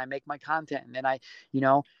work, and then I make my content, and then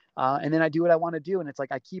and then I do what I want to do. And it's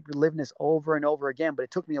like I keep living this over and over again, but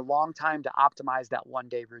it took me a long time to optimize that one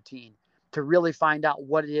day routine, to really find out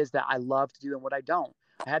what it is that I love to do and what I don't.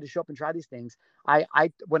 I had to show up and try these things.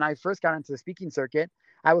 When I first got into the speaking circuit,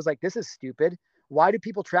 I was like, this is stupid. Why do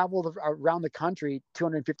people travel around the country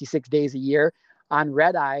 256 days a year on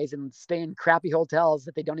red eyes and stay in crappy hotels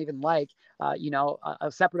that they don't even like,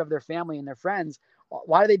 separate of their family and their friends?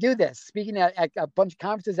 Why do they do this? Speaking at a bunch of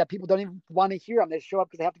conferences that people don't even want to hear them. They show up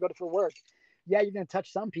because they have to go for work. Yeah, you're going to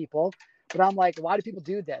touch some people, but I'm like, why do people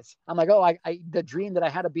do this? I'm like, oh, the dream that I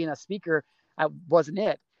had of being a speaker, wasn't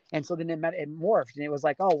it. And so then it morphed, and it was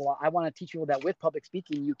like, oh, well, I want to teach people that with public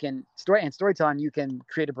speaking, you can storytelling, you can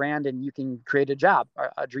create a brand and you can create a job,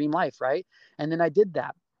 or a dream life. Right. And then I did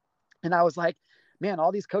that. And I was like, man,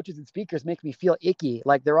 all these coaches and speakers make me feel icky.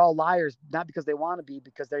 Like they're all liars, not because they want to be,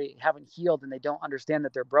 because they haven't healed and they don't understand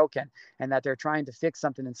that they're broken and that they're trying to fix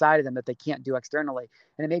something inside of them that they can't do externally.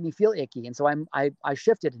 And it made me feel icky. And so I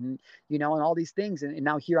shifted and all these things. And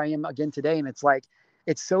now here I am again today. And it's like,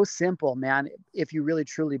 it's so simple, man, if you really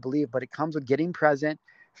truly believe, but it comes with getting present,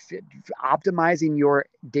 optimizing your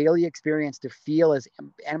daily experience to feel as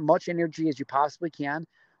much energy as you possibly can,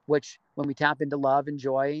 which when we tap into love and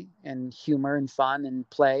joy and humor and fun and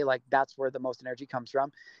play, like that's where the most energy comes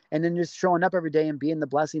from. And then just showing up every day and being the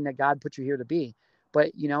blessing that God put you here to be.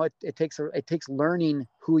 But it takes learning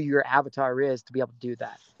who your avatar is to be able to do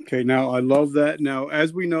that. Okay, now I love that. Now,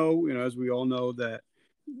 as we know, as we all know, that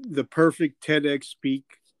the perfect TEDx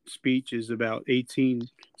speech is about 18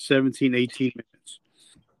 minutes.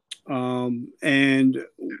 And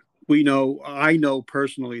I know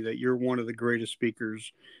personally that you're one of the greatest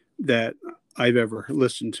speakers that I've ever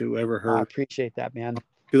listened to, ever heard. I appreciate that, man.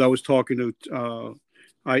 Because I was talking to,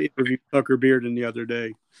 I interviewed Tucker Bearden the other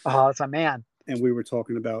day. Oh, that's a man. And we were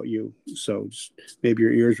talking about you. So maybe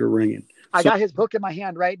your ears were ringing. I got his book in my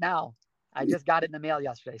hand right now. I just got it in the mail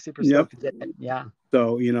yesterday. Super stoked to get it. Yeah.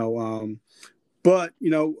 So, but,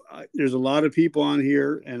 there's a lot of people on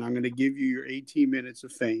here, and I'm going to give you your 18 minutes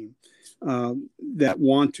of fame, that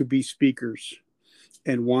want to be speakers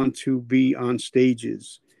and want to be on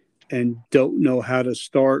stages and don't know how to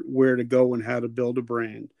start, where to go, and how to build a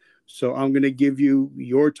brand. So I'm going to give you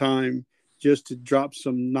your time just to drop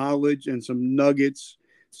some knowledge and some nuggets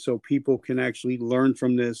so people can actually learn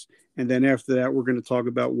from this. And then after that, we're going to talk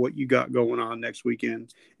about what you got going on next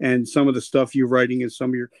weekend and some of the stuff you're writing and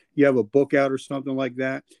you have a book out or something like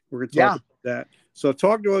that. We're going to talk about that. So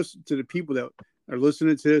talk to the people that are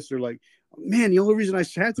listening to this. They're like, man, the only reason I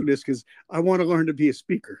sat through this because I want to learn to be a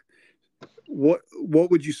speaker. What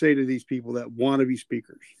would you say to these people that want to be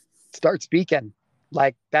speakers? Start speaking.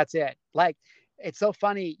 Like, that's it. Like, it's so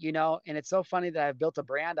funny, and it's so funny that I've built a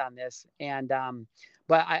brand on this. And,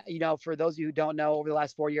 but I, for those of you who don't know, over the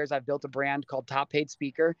last 4 years, I've built a brand called Top Paid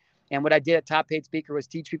Speaker. And what I did at Top Paid Speaker was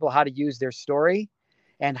teach people how to use their story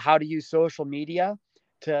and how to use social media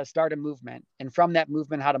to start a movement. And from that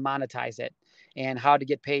movement, how to monetize it and how to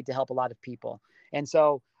get paid to help a lot of people. And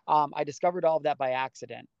so I discovered all of that by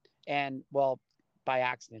accident. And by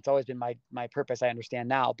accident, it's always been my purpose, I understand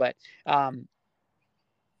now. But the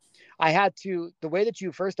way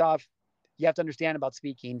that first off, you have to understand about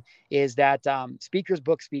speaking is that speakers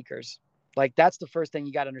book speakers. Like, that's the first thing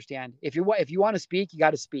you got to understand. If you want to speak, you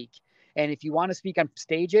got to speak. And if you want to speak on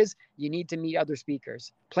stages, you need to meet other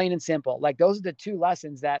speakers, plain and simple. Like, those are the two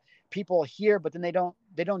lessons that people hear, but then they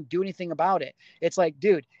don't do anything about it. It's like,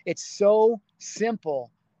 dude, it's so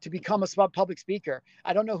simple to become a public speaker.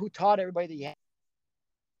 I don't know who taught everybody that you have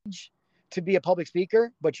to be a public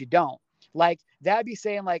speaker, but you don't. Like that'd be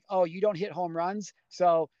saying like, oh, you don't hit home runs,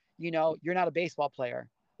 so you're not a baseball player.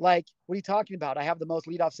 Like, what are you talking about? I have the most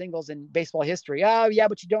leadoff singles in baseball history. Oh yeah,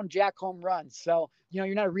 but you don't jack home runs, so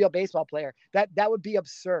you're not a real baseball player. That would be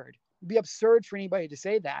absurd. It'd be absurd for anybody to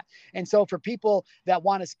say that. And so for people that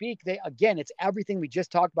want to speak, it's everything we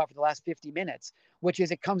just talked about for the last 50 minutes, which is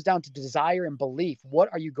it comes down to desire and belief. What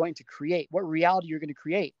are you going to create? What reality you're going to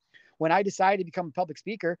create? When I decided to become a public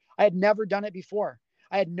speaker, I had never done it before.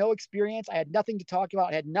 I had no experience. I had nothing to talk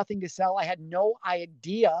about. I had nothing to sell. I had no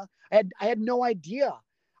idea. I had no idea.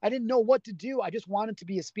 I didn't know what to do. I just wanted to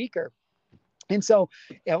be a speaker. And so,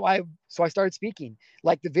 I started speaking.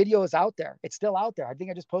 Like the video is out there. It's still out there. I think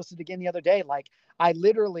I just posted it again the other day. Like I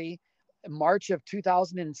literally, March of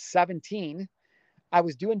 2017, I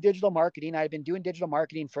was doing digital marketing. I had been doing digital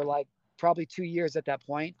marketing for like probably 2 years at that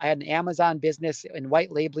point. I had an Amazon business and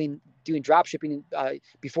white labeling, doing drop shipping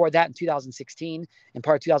before that in 2016 and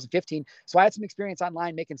part of 2015. So I had some experience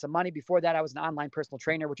online making some money. Before that, I was an online personal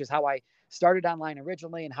trainer, which is how I started online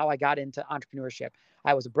originally and how I got into entrepreneurship.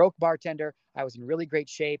 I was a broke bartender. I was in really great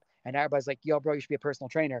shape. And everybody's like, yo, bro, you should be a personal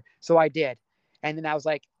trainer. So I did. And then I was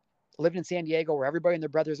like, living in San Diego where everybody and their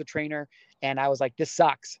brother is a trainer. And I was like, this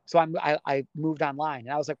sucks. So I moved online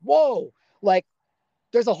and I was like, whoa, like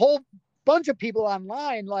there's a whole bunch of people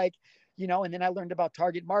online, like, and then I learned about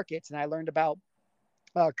target markets and I learned about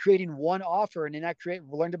creating one offer. And then I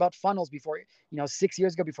learned about funnels before, 6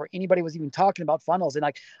 years ago, before anybody was even talking about funnels. And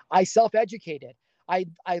like, I self-educated. I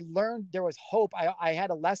learned there was hope. I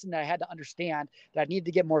had a lesson that I had to understand that I needed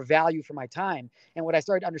to get more value for my time. And what I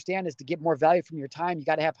started to understand is to get more value from your time, you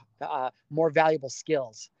got to have more valuable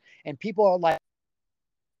skills. And people are like,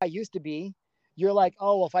 I used to be, you're like,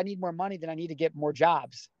 oh, well, if I need more money, then I need to get more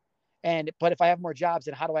jobs. But if I have more jobs,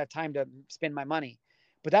 then how do I have time to spend my money?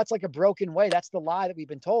 But that's like a broken way. That's the lie that we've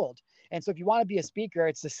been told. And so if you want to be a speaker,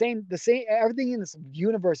 it's the same, everything in this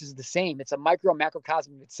universe is the same. It's a micro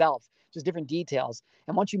macrocosm of itself, just different details.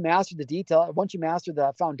 And once you master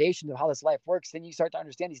the foundation of how this life works, then you start to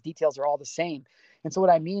understand these details are all the same. And so what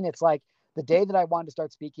I mean, it's like the day that I wanted to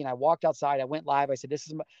start speaking, I walked outside, I went live. I said,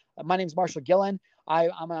 my name is Marshall Gillen.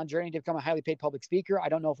 I'm on a journey to become a highly paid public speaker. I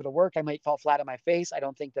don't know if it'll work. I might fall flat on my face. I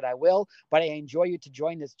don't think that I will, but I invite you to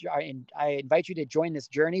join this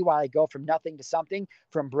journey while I go from nothing to something,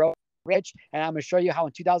 from broke rich. And I'm going to show you how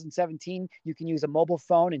in 2017, you can use a mobile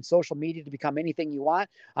phone and social media to become anything you want.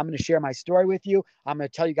 I'm going to share my story with you. I'm going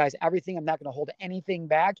to tell you guys everything. I'm not going to hold anything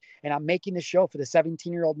back. And I'm making this show for the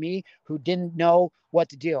 17-year-old me who didn't know what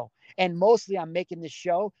to do. And mostly I'm making this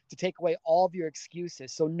show to take away all of your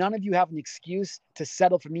excuses. So none of you have an excuse to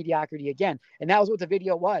settle for mediocrity again. And that was what the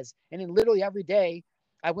video was. And then literally every day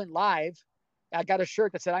I went live. I got a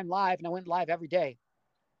shirt that said I'm live, and I went live every day.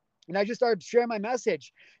 And I just started sharing my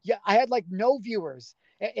message. Yeah, I had like no viewers.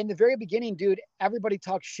 In the very beginning, dude, everybody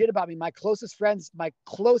talked shit about me. My closest friends, my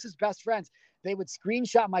closest best friends, they would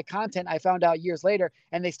screenshot my content, I found out years later,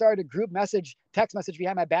 and they started a text message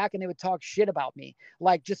behind my back, and they would talk shit about me.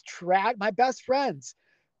 Like just track my best friends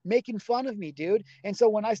making fun of me, dude. And so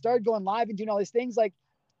when I started going live and doing all these things, like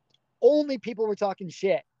only people were talking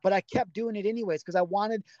shit, but I kept doing it anyways because I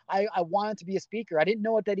wanted to be a speaker. I didn't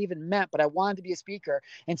know what that even meant, but I wanted to be a speaker.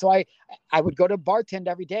 And so I would go to bartend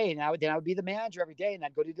every day, and I would be the manager every day, and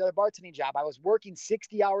I'd go to the other bartending job. I was working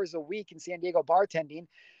 60 hours a week in San Diego bartending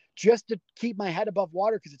just to keep my head above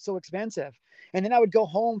water because it's so expensive. And then I would go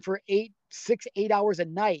home for 8 hours a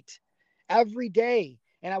night every day.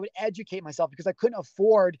 And I would educate myself because I couldn't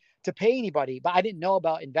afford to pay anybody. But I didn't know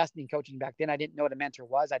about investing coaching back then. I didn't know what a mentor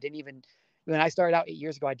was. When I started out 8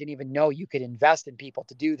 years ago, I didn't even know you could invest in people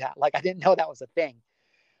to do that. Like I didn't know that was a thing.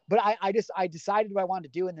 But I decided what I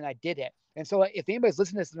wanted to do, and then I did it. And so if anybody's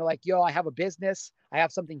listening to this and they're like, yo, I have a business, I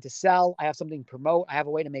have something to sell, I have something to promote, I have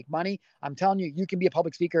a way to make money, I'm telling you, you can be a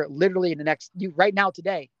public speaker literally right now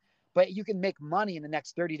today, but you can make money in the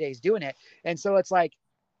next 30 days doing it. And so it's like,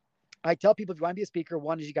 I tell people, if you want to be a speaker,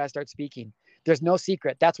 one is you got to start speaking. There's no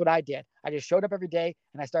secret. That's what I did. I just showed up every day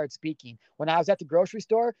and I started speaking. When I was at the grocery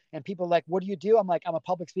store and people were like, what do you do? I'm like, I'm a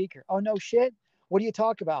public speaker. Oh, no shit. What do you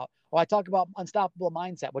talk about? Well, I talk about unstoppable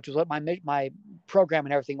mindset, which was what my program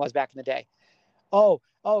and everything was back in the day.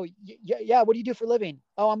 Yeah. What do you do for a living?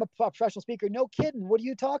 Oh, I'm a professional speaker. No kidding. What do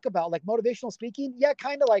you talk about? Like motivational speaking? Yeah,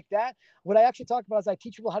 kind of like that. What I actually talk about is I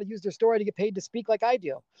teach people how to use their story to get paid to speak like I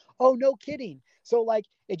do. Oh, no kidding. So like,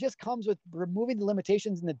 it just comes with removing the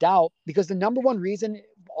limitations and the doubt, because the number one reason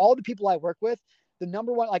all the people I work with, the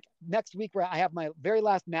number one, like next week where I have my very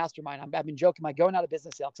last mastermind, I've been joking, I'm going out of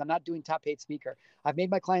business sale because I'm not doing top paid speaker. I've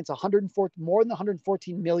made my clients more than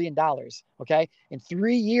 $114 million. Okay. In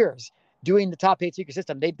 3 years. doing the top paid speaker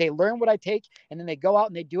system. They learn what I take, and then they go out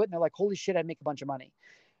and they do it, and they're like, holy shit, I make a bunch of money.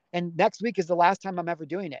 And next week is the last time I'm ever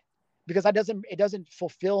doing it, because it doesn't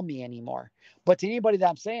fulfill me anymore. But to anybody that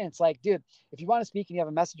I'm saying, it's like, dude, if you want to speak and you have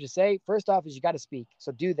a message to say, first off is you got to speak.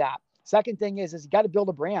 So do that. Second thing is you got to build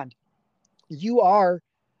a brand. You are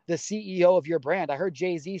the CEO of your brand. I heard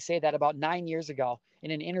Jay-Z say that about 9 years ago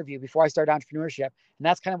in an interview before I started entrepreneurship. And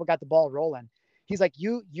that's kind of what got the ball rolling. He's like,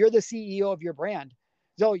 you're the CEO of your brand.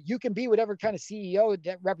 So you can be whatever kind of CEO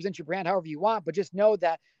that represents your brand, however you want, but just know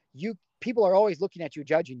that people are always looking at you,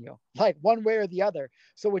 judging you, like one way or the other.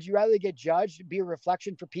 So would you rather get judged, be a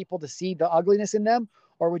reflection for people to see the ugliness in them?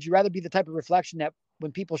 Or would you rather be the type of reflection that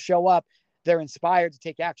when people show up, they're inspired to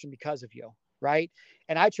take action because of you? Right.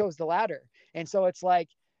 And I chose the latter. And so it's like,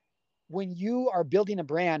 when you are building a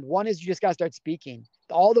brand, one is you just got to start speaking.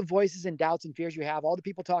 All the voices and doubts and fears you have, all the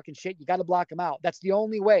people talking shit, you got to block them out. That's the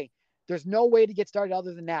only way. There's no way to get started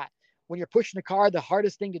other than that. When you're pushing a car, the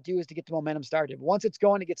hardest thing to do is to get the momentum started. Once it's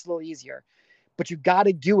going, it gets a little easier. But you got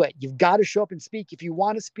to do it. You've got to show up and speak. If you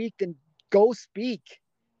want to speak, then go speak.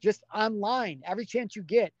 Just online, every chance you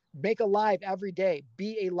get. Make a live every day.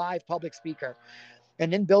 Be a live public speaker.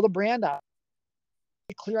 And then build a brand up.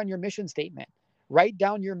 Be clear on your mission statement. Write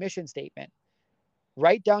down your mission statement.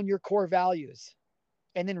 Write down your core values.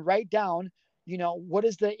 And then write down, what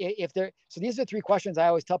is so these are 3 questions I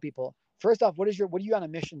always tell people. First off, what are you on a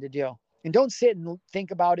mission to do? And don't sit and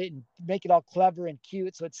think about it and make it all clever and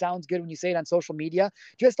cute so it sounds good when you say it on social media.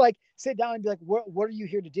 Just like sit down and be like, what are you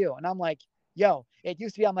here to do? And I'm like, yo, it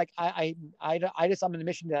used to be, I'm like, I'm on a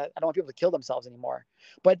mission that I don't want people to kill themselves anymore.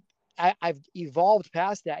 But I've evolved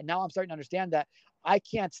past that. And now I'm starting to understand that I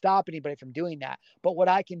can't stop anybody from doing that. But what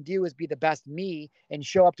I can do is be the best me and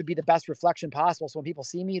show up to be the best reflection possible. So when people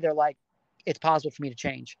see me, they're like, it's possible for me to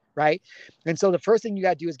change. Right. And so the first thing you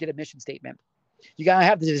got to do is get a mission statement. You got to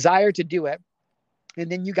have the desire to do it.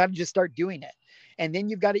 And then you got to just start doing it. And then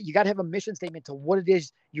you got to have a mission statement to what it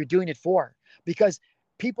is you're doing it for, because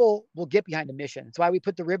people will get behind a mission. That's why we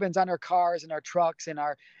put the ribbons on our cars and our trucks and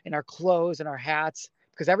our clothes and our hats,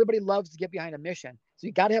 because everybody loves to get behind a mission. So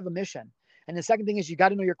you got to have a mission. And the second thing is you got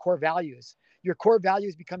to know your core values. Your core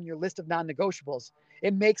values become your list of non-negotiables.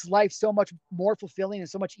 It makes life so much more fulfilling and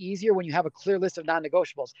so much easier when you have a clear list of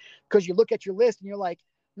non-negotiables, because you look at your list and you're like,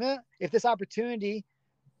 if this opportunity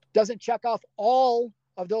doesn't check off all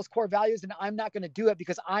of those core values, then I'm not going to do it,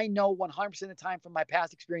 because I know 100% of the time from my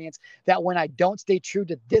past experience that when I don't stay true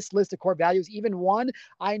to this list of core values, even one,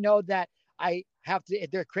 I know that I have to,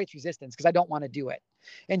 there creates resistance because I don't want to do it.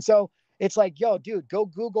 And so it's like, yo, dude, go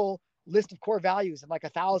Google list of core values and like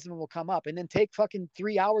 1,000 will come up, and then take fucking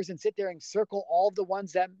 3 hours and sit there and circle all of the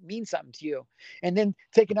ones that mean something to you. And then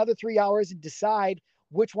take another 3 hours and decide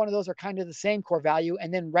which one of those are kind of the same core value,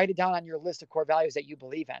 and then write it down on your list of core values that you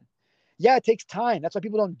believe in. Yeah, it takes time. That's why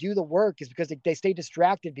people don't do the work, is because they stay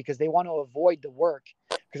distracted because they want to avoid the work,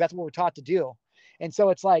 because that's what we're taught to do. And so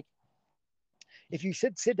it's like, if you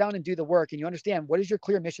sit down and do the work and you understand what is your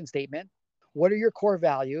clear mission statement, what are your core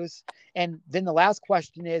values? And then the last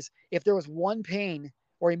question is, if there was one pain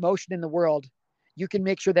or emotion in the world you can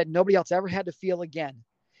make sure that nobody else ever had to feel again,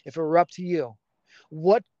 if it were up to you,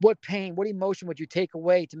 what pain, what emotion would you take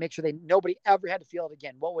away to make sure that nobody ever had to feel it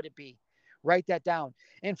again? What would it be? Write that down.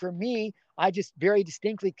 And for me, I just very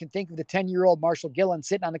distinctly can think of the 10-year-old Marshall Gillen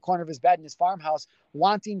sitting on the corner of his bed in his farmhouse,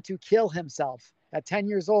 wanting to kill himself at 10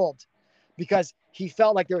 years old, because he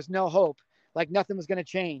felt like there was no hope, like nothing was going to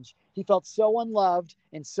change. He felt so unloved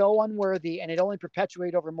and so unworthy, and it only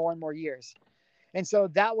perpetuated over more and more years. And so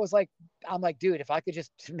that was like, I'm like, dude, if I could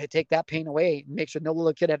just take that pain away and make sure no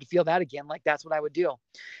little kid had to feel that again, like that's what I would do.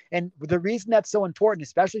 And the reason that's so important,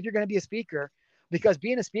 especially if you're going to be a speaker, because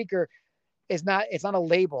being a speaker it's not a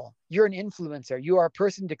label. You're an influencer. You are a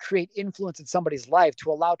person to create influence in somebody's life,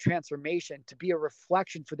 to allow transformation, to be a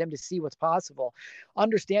reflection for them to see what's possible.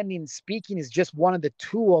 Understanding speaking is just one of the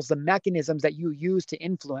tools, the mechanisms that you use to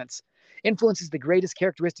influence. Influence is the greatest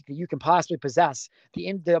characteristic that you can possibly possess. The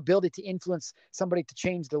ability to influence somebody to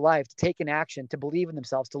change their life, to take an action, to believe in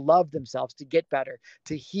themselves, to love themselves, to get better,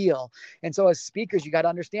 to heal. And so as speakers, you got to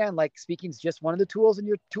understand, like, speaking is just one of the tools in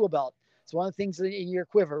your tool belt. It's one of the things in your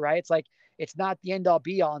quiver, right? It's like, it's not the end all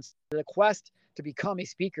be all. And the quest to become a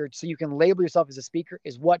speaker so you can label yourself as a speaker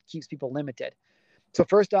is what keeps people limited. So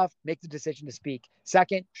first off, make the decision to speak.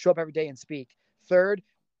 Second, show up every day and speak. Third,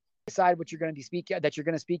 decide what you're going to be that you're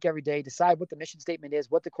going to speak every day. Decide what the mission statement is,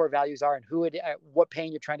 what the core values are, and what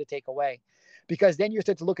pain you're trying to take away. Because then you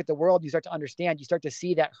start to look at the world, you start to understand, you start to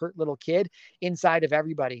see that hurt little kid inside of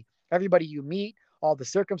everybody you meet, all the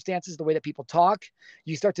circumstances, the way that people talk.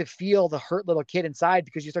 You start to feel the hurt little kid inside,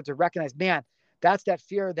 because you start to recognize, man, that's that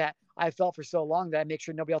fear that I felt for so long that I make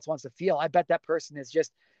sure nobody else wants to feel. I bet that person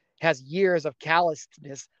has years of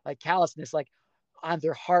callousness like on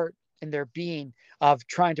their heart and their being of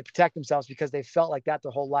trying to protect themselves because they felt like that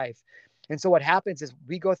their whole life. And so what happens is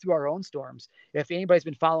we go through our own storms. If anybody's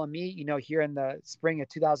been following me, here in the spring of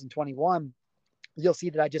 2021, you'll see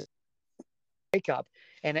that I just wake up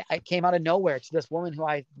and I came out of nowhere to this woman who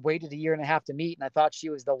I waited a year and a half to meet. And I thought she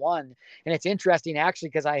was the one. And it's interesting actually,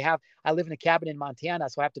 because I live in a cabin in Montana.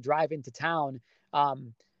 So I have to drive into town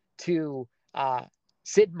to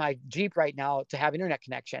sit in my Jeep right now to have internet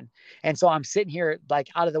connection. And so I'm sitting here like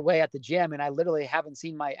out of the way at the gym. And I literally haven't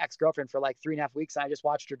seen my ex-girlfriend for like 3.5 weeks. And I just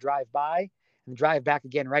watched her drive by and drive back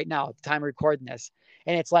again right now at the time of recording this.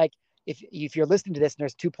 And it's like, if you're listening to this, and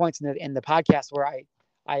there's 2 points in the podcast where I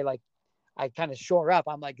kind of shore up.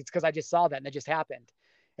 I'm like, it's because I just saw that and it just happened.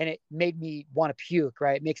 And it made me want to puke,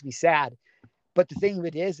 right? It makes me sad. But the thing of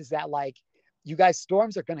it is that like, you guys,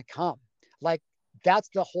 storms are going to come. Like, that's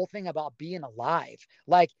the whole thing about being alive.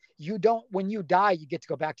 Like, when you die, you get to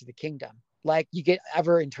go back to the kingdom. Like, you get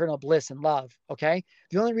ever eternal bliss and love. Okay.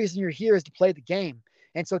 The only reason you're here is to play the game.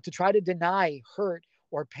 And so to try to deny hurt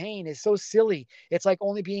or pain is so silly. It's like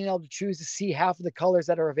only being able to choose to see half of the colors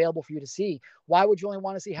that are available for you to see. Why would you only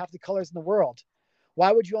want to see half the colors in the world?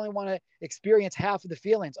 Why would you only want to experience half of the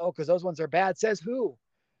feelings? Oh, because those ones are bad. Says who?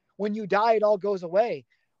 When you die, it all goes away.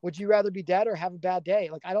 Would you rather be dead or have a bad day?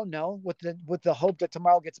 Like, I don't know, with the hope that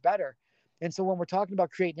tomorrow gets better. And so when we're talking about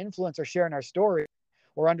creating influence or sharing our story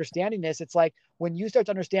or understanding this, it's like when you start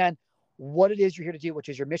to understand what it is you're here to do, which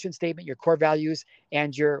is your mission statement, your core values,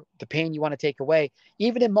 and the pain you want to take away.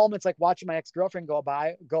 Even in moments like watching my ex-girlfriend go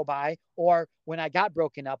by, or when I got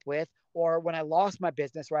broken up with, or when I lost my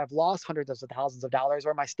business, or I've lost hundreds of thousands of dollars,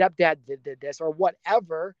 or my stepdad did this, or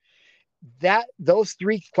whatever, those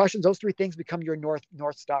three questions, those three things become your north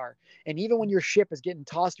star. And even when your ship is getting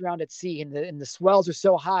tossed around at sea and the swells are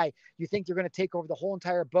so high, you think you're going to take over the whole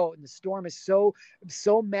entire boat, and the storm is so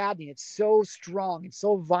maddening, it's so strong and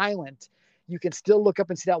so violent, you can still look up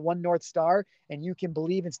and see that one north star, and you can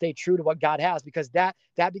believe and stay true to what God has, because that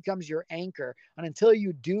becomes your anchor. And until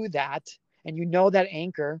you do that, and that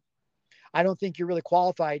anchor, I don't think you're really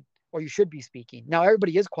qualified, or you should be speaking. Now,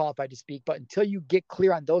 everybody is qualified to speak, but until you get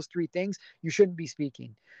clear on those three things, you shouldn't be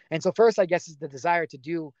speaking. And so first, I guess, is the desire to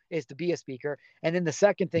be a speaker. And then the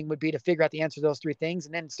second thing would be to figure out the answer to those three things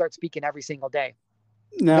and then start speaking every single day.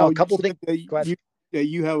 Now, a couple things. That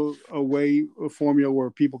you have a formula where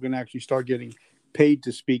people can actually start getting paid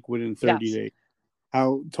to speak within 30 days.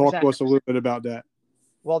 Talk to us a little bit about that.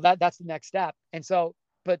 Well, that's the next step. And so,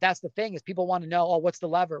 but that's the thing, is people want to know, what's the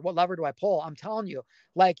lever? What lever do I pull? I'm telling you,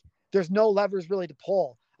 like, there's no levers really to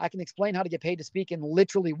pull. I can explain how to get paid to speak in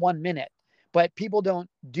literally 1 minute, but people don't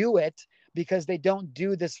do it because they don't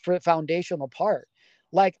do this foundational part.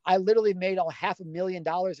 Like, I literally made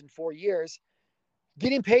 $500,000 in 4 years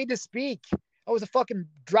getting paid to speak. I was a fucking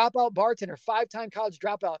dropout bartender, 5-time college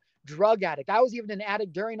dropout, drug addict. I was even an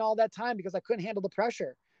addict during all that time because I couldn't handle the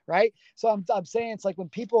pressure. Right. So I'm saying, it's like when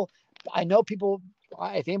I know people,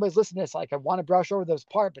 if anybody's listening to this, like, I want to brush over those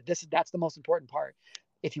part, but that's the most important part.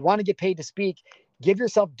 If you want to get paid to speak, do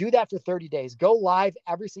that for 30 days. Go live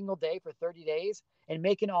every single day for 30 days and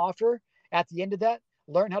make an offer. At the end of that,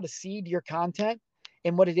 learn how to seed your content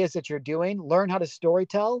and what it is that you're doing. Learn how to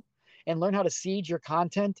storytell and learn how to seed your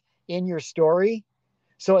content in your story.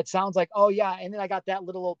 So it sounds like, oh yeah, and then I got that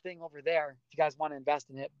little old thing over there if you guys want to invest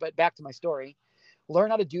in it. But back to my story.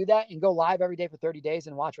 Learn how to do that and go live every day for 30 days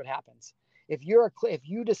and watch what happens. If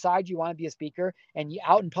you decide you want to be a speaker and you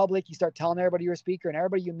out in public, you start telling everybody you're a speaker, and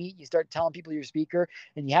everybody you meet, you start telling people you're a speaker,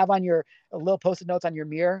 and you have on your little post-it notes on your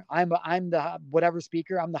mirror, I'm the whatever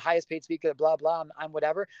speaker, I'm the highest paid speaker, blah, blah, I'm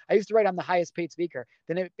whatever. I used to write I'm the highest paid speaker.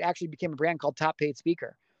 Then it actually became a brand called Top Paid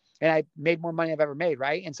Speaker. And I made more money than I've ever made,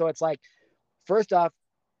 right? And so it's like, first off,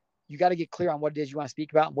 you got to get clear on what it is you want to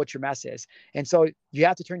speak about and what your mess is. And so you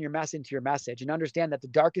have to turn your mess into your message and understand that the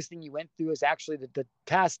darkest thing you went through is actually the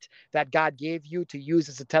test that God gave you to use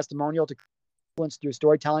as a testimonial to influence through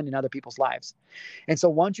storytelling in other people's lives. And so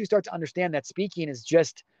once you start to understand that speaking is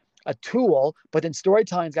just a tool, but then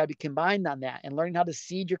storytelling's got to be combined on that, and learning how to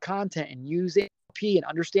seed your content and use it and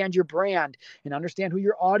understand your brand and understand who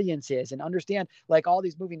your audience is and understand like all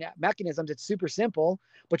these moving mechanisms. It's super simple,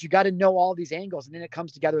 but you got to know all these angles, and then it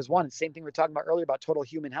comes together as one. It's the same thing we were talking about earlier about total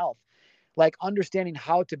human health. Like, understanding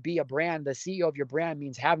how to be a brand, the CEO of your brand,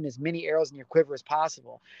 means having as many arrows in your quiver as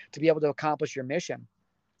possible to be able to accomplish your mission.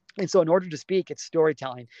 And so in order to speak, it's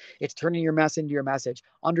storytelling. It's turning your mess into your message,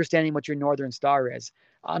 understanding what your Northern Star is,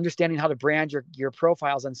 understanding how to brand your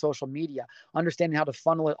profiles on social media, understanding how to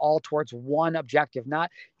funnel it all towards one objective.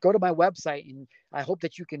 Not go to my website and I hope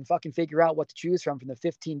that you can fucking figure out what to choose from the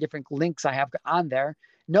 15 different links I have on there.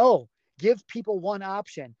 No, give people one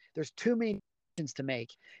option. There's too many options to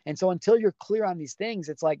make. And so until you're clear on these things,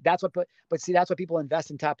 it's like, but see, that's what people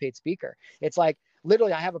invest in Top Paid Speaker. It's like,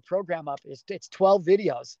 literally, I have a program up. It's 12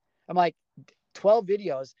 videos. I'm like, 12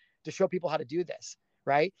 videos to show people how to do this,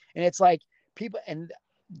 right? And it's like people, and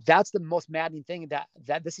that's the most maddening thing that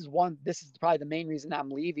this is probably the main reason I'm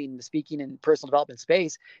leaving the speaking and personal development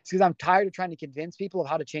space, is because I'm tired of trying to convince people of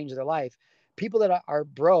how to change their life. People that are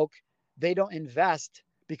broke, they don't invest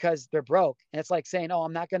because they're broke. And it's like saying, oh,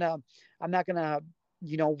 I'm not gonna,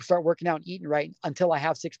 start working out and eating right until I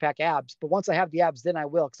have 6-pack abs. But once I have the abs, then I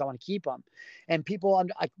will, because I want to keep them. And people,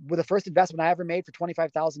 with the first investment I ever made for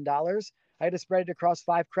 $25,000, I had to spread it across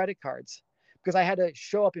 5 credit cards because I had to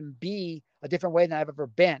show up and be a different way than I've ever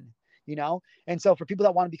been, And so for people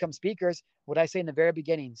that want to become speakers, what I say in the very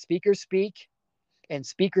beginning, speakers speak and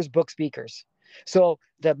speakers book speakers. So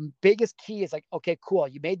the biggest key is like, okay, cool.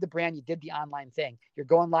 You made the brand, you did the online thing. You're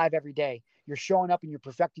going live every day. You're showing up and you're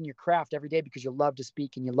perfecting your craft every day because you love to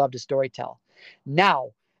speak and you love to storytell.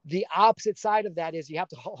 Now, the opposite side of that is you have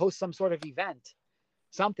to host some sort of event,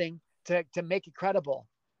 something to make it credible.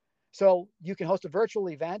 So you can host a virtual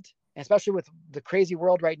event, and especially with the crazy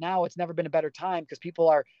world right now, it's never been a better time because people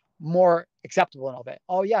are more acceptable of it.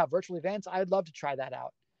 Oh yeah, virtual events, I'd love to try that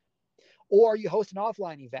out. Or you host an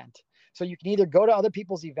offline event. So you can either go to other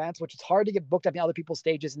people's events, which is hard to get booked up in other people's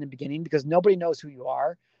stages in the beginning because nobody knows who you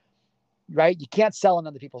are, right? You can't sell on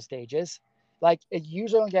other people's stages. Like it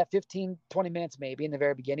usually only get 15, 20 minutes maybe in the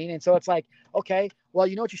very beginning. And so it's like, okay, well,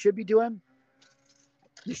 you know what you should be doing?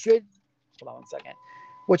 You should, hold on one second.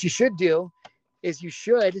 What you should do is you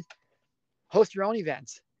should host your own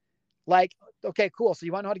events. Like, okay, cool. So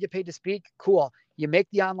you want to know how to get paid to speak? Cool. You make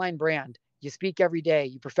the online brand. You speak every day.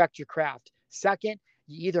 You perfect your craft. Second,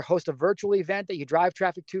 you either host a virtual event that you drive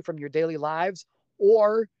traffic to from your daily lives,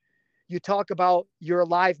 or you talk about your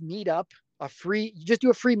live meetup, you just do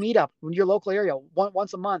a free meetup in your local area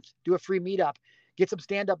once a month. Do a free meetup. Get some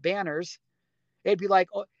stand-up banners. It'd be like,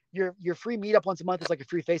 oh, your free meetup once a month is like a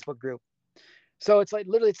free Facebook group. So it's like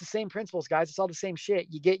literally it's the same principles, guys. It's all the same shit.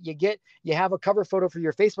 You have a cover photo for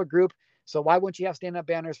your Facebook group. So why wouldn't you have stand-up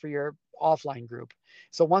banners for your offline group?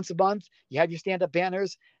 So once a month, you have your stand-up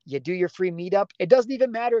banners, you do your free meetup. It doesn't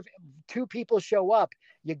even matter if 2 people show up.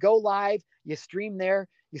 You go live, you stream there,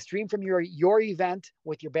 you stream from your event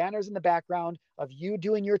with your banners in the background of you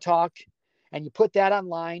doing your talk, and you put that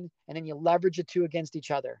online, and then you leverage the 2 against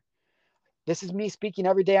each other. This is me speaking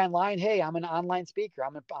every day online. Hey, I'm an online speaker.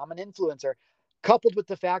 I'm an influencer. Coupled with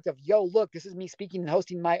the fact of, yo, look, this is me speaking and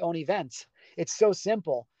hosting my own events. It's so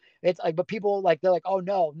simple. It's like, but people they're like, oh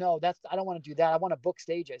no, I don't want to do that. I want to book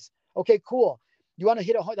stages. Okay, cool. You want to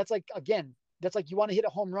hit that's like you want to hit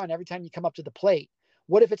a home run every time you come up to the plate.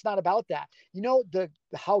 What if it's not about that?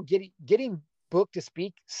 How getting booked to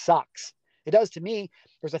speak sucks. It does to me.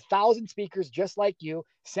 There's 1,000 speakers just like you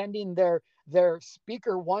sending their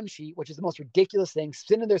speaker one sheet, which is the most ridiculous thing,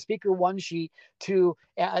 sending their speaker one sheet to,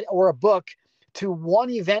 or a book to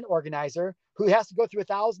one event organizer who has to go through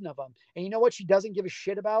 1,000 of them. And you know what she doesn't give a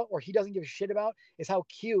shit about, or he doesn't give a shit about, is how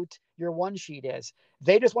cute your one sheet is.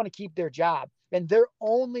 They just want to keep their job. And their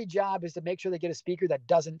only job is to make sure they get a speaker that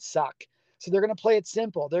doesn't suck. So they're going to play it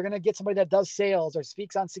simple. They're going to get somebody that does sales or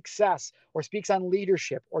speaks on success or speaks on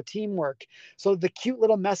leadership or teamwork. So the cute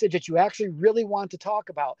little message that you actually really want to talk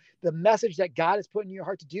about, the message that God has put in your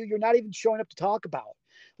heart to do, you're not even showing up to talk about.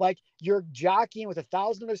 Like you're jockeying with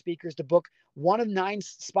 1,000 other speakers to book one of 9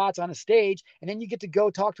 spots on a stage. And then you get to go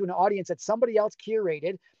talk to an audience that somebody else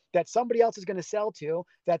curated, that somebody else is going to sell to,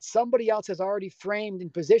 that somebody else has already framed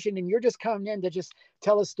and positioned. And you're just coming in to just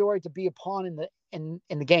tell a story, to be a pawn in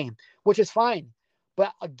the game, which is fine.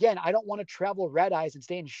 But again, I don't want to travel red eyes and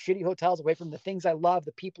stay in shitty hotels away from the things I love,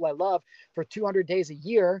 the people I love, for 200 days a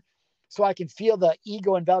year, so I can feel the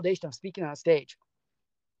ego and validation of speaking on a stage.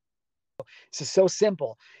 This is so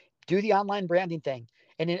simple. Do the online branding thing.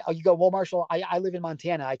 And then you go, well, Marshall, I live in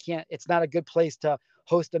Montana. It's not a good place to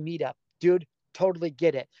host a meetup. Dude, totally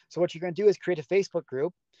get it. So what you're going to do is create a Facebook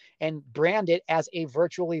group and brand it as a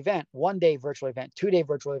virtual event, 1-day virtual event, 2-day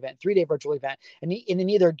virtual event, 3-day virtual event. And then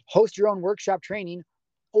either host your own workshop training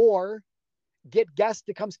or get guests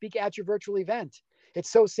to come speak at your virtual event.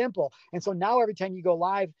 It's so simple. And so now every time you go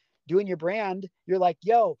live doing your brand, you're like,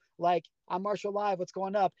 yo, like I'm Marshall Live. What's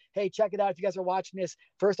going up? Hey, check it out. If you guys are watching this,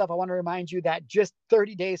 first off, I want to remind you that just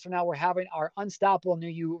 30 days from now, we're having our Unstoppable New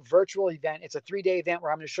You virtual event. It's a 3-day event where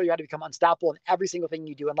I'm going to show you how to become unstoppable in every single thing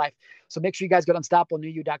you do in life. So make sure you guys go to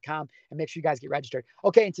unstoppablenewYou.com and make sure you guys get registered.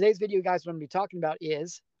 Okay, in today's video, guys, what I'm going to be talking about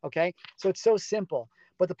is, okay, so it's so simple.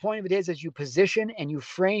 But the point of it is you position and you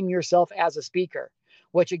frame yourself as a speaker.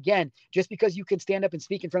 Which again, just because you can stand up and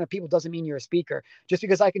speak in front of people doesn't mean you're a speaker. Just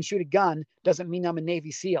because I can shoot a gun doesn't mean I'm a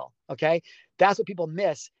Navy SEAL. Okay. That's what people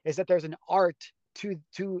miss, is that there's an art to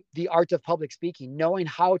the art of public speaking, knowing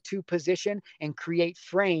how to position and create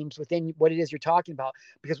frames within what it is you're talking about,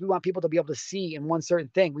 because we want people to be able to see in one certain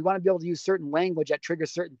thing. We want to be able to use certain language that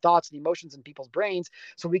triggers certain thoughts and emotions in people's brains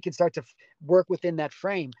so we can start to work within that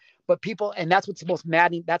frame. But people, and that's what's the most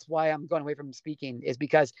maddening. That's why I'm going away from speaking, is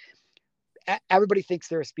because everybody thinks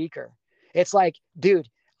they're a speaker. It's like, dude,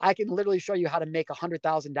 I can literally show you how to make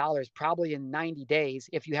 $100,000 probably in 90 days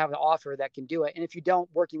if you have an offer that can do it. And if you don't,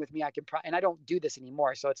 working with me, I can, and I don't do this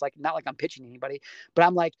anymore. So it's like, not like I'm pitching anybody, but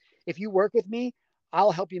I'm like, if you work with me,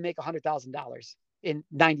 I'll help you make $100,000 in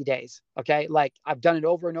 90 days. Okay. Like I've done it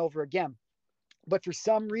over and over again. But for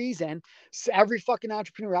some reason, every fucking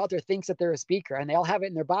entrepreneur out there thinks that they're a speaker, and they all have it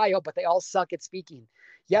in their bio, but they all suck at speaking.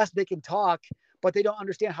 Yes, they can talk, but they don't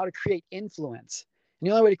understand how to create influence. And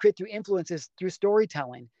the only way to create through influence is through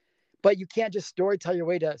storytelling. But you can't just storytell your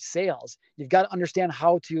way to sales. You've got to understand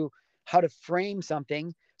how to frame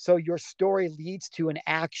something so your story leads to an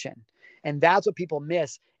action. And that's what people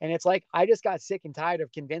miss. And it's like, I just got sick and tired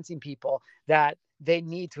of convincing people that they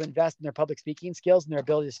need to invest in their public speaking skills and their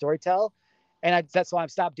ability to storytell. And that's why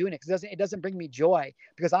I've stopped doing it, because it doesn't bring me joy,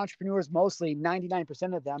 because entrepreneurs, mostly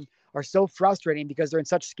 99% of them, are so frustrating because they're in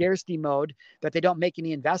such scarcity mode that they don't make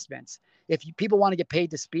any investments. If people want to get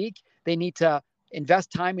paid to speak, they need to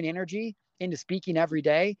invest time and energy into speaking every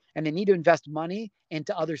day, and they need to invest money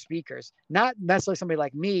into other speakers, not necessarily somebody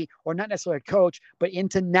like me or not necessarily a coach, but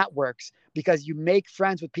into networks, because you make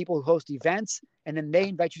friends with people who host events and then they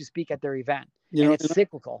invite you to speak at their event. It's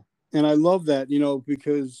cyclical. And I love that,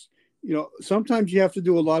 because sometimes you have to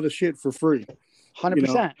do a lot of shit for free.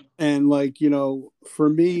 100%. And like, for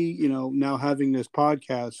me, now having this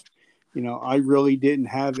podcast, I really didn't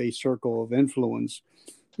have a circle of influence,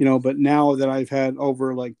 but now that I've had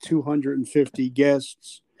over like 250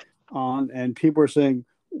 guests on, and people are saying,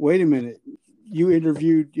 wait a minute, you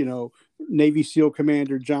interviewed, Navy SEAL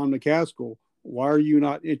Commander John McCaskill. Why are you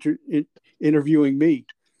not interviewing me?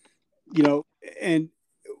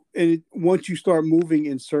 And once you start moving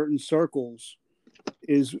in certain circles,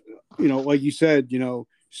 is, like you said,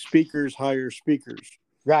 speakers hire speakers.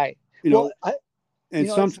 Right.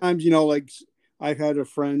 Sometimes, like I've had a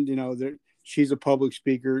friend, that she's a public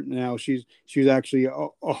speaker now. She's actually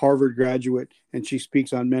a Harvard graduate, and she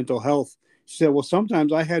speaks on mental health. She said, well,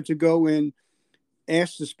 sometimes I had to go and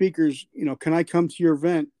ask the speakers, can I come to your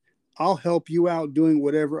event? I'll help you out doing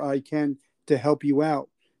whatever I can to help you out,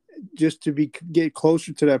 just to get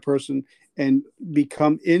closer to that person and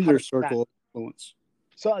become in their 100%. Circle of influence.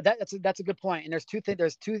 So that's a good point. And there's two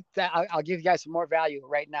things. I'll give you guys some more value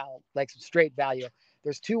right now, like some straight value.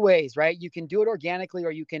 There's two ways, right? You can do it organically,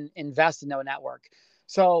 or you can invest in a network.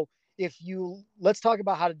 So let's talk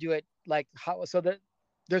about how to do it.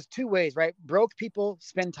 There's two ways, right? Broke people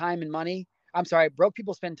spend time and money. Broke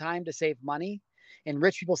people spend time to save money, and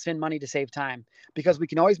rich people spend money to save time, because we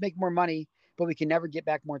can always make more money, but we can never get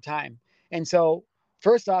back more time. And so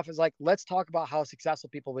first off is like, let's talk about how successful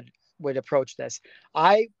people would approach this.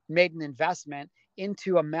 I made an investment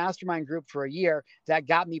into a mastermind group for a year that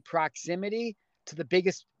got me proximity to the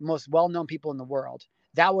biggest, most well-known people in the world.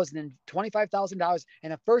 That was $25,000.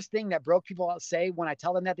 And the first thing that broke people say when I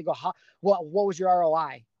tell them that, they go, what was your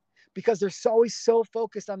ROI? Because they're always so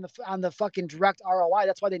focused on the fucking direct ROI.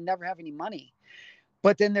 That's why they never have any money.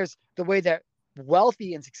 But then there's the way that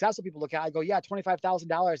wealthy and successful people look at it. I go, yeah,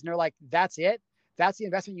 $25,000. And they're like, that's it? That's the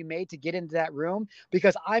investment you made to get into that room?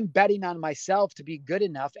 Because I'm betting on myself to be good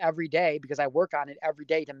enough every day, because I work on it every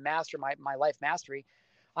day to master my life mastery.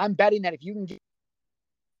 I'm betting that if you can get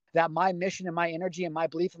that, my mission and my energy and my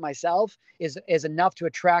belief in myself is enough to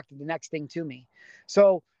attract the next thing to me.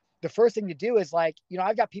 So the first thing to do is, like,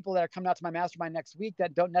 I've got people that are coming out to my mastermind next week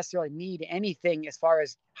that don't necessarily need anything as far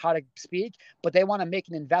as how to speak, but they want to make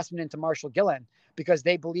an investment into Marshall Gillen because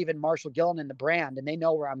they believe in Marshall Gillen and the brand, and they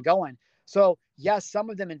know where I'm going. So yes, some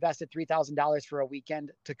of them invested $3,000 for a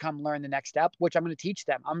weekend to come learn the next step, which I'm going to teach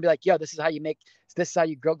them. I'm gonna be like, yo, this is how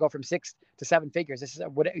you go from 6 to 7 figures. This is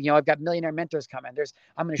what, I've got millionaire mentors coming.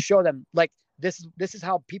 I'm going to show them, like, this is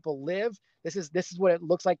how people live. This is what it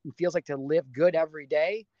looks like and feels like to live good every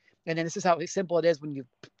day. And then this is how simple it is when you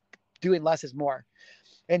doing less is more.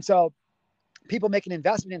 And so people make an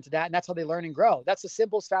investment into that, and that's how they learn and grow. That's the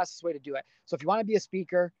simplest, fastest way to do it. So if you want to be a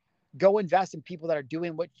speaker, go invest in people that are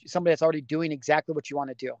doing somebody that's already doing exactly what you want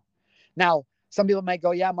to do. Now, some people might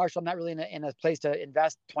go, yeah, Marshall, I'm not really in a place to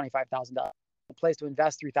invest $25,000, a place to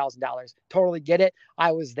invest $3,000. Totally get it.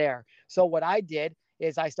 I was there. So what I did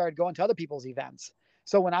is I started going to other people's events.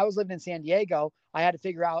 So when I was living in San Diego, I had to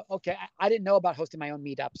figure out, okay, I didn't know about hosting my own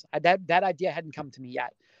meetups. That idea hadn't come to me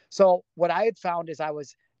yet. So what I had found is I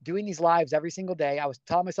was doing these lives every single day. I was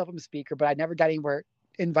telling myself I'm a speaker, but I never got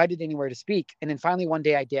invited anywhere to speak. And then finally one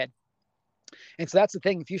day I did. And so that's the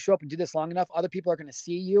thing. If you show up and do this long enough, other people are going to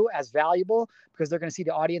see you as valuable because they're going to see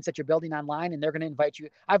the audience that you're building online, and they're going to invite you.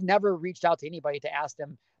 I've never reached out to anybody to ask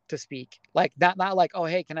them to speak. Like not like, oh,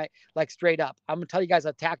 hey, can I, like, straight up. I'm going to tell you guys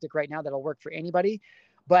a tactic right now that'll work for anybody.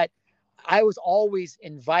 But I was always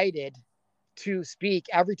invited to speak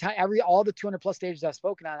every time, all the 200 plus stages I've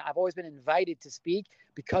spoken on. I've always been invited to speak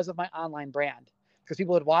because of my online brand, because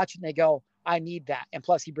people would watch and they go, I need that. And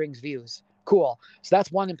plus he brings views. Cool. So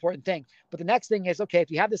that's one important thing. But the next thing is, okay, if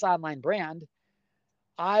you have this online brand,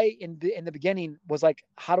 I, in the beginning was like,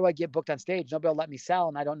 how do I get booked on stage? Nobody will let me sell.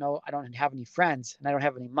 And I don't have any friends, and I don't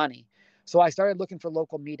have any money. So I started looking for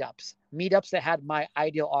local meetups that had my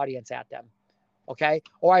ideal audience at them. Okay.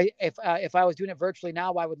 Or if I was doing it virtually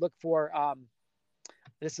now, I would look for,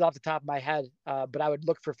 this is off the top of my head, but I would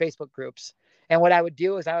look for Facebook groups. And what I would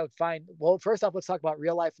do is I would find, well, first off, let's talk about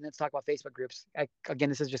real life, and then let's talk about Facebook groups. Again,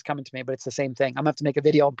 this is just coming to me, but it's the same thing. I'm gonna have to make a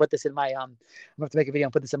video and put this in my,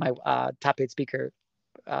 top 8 speaker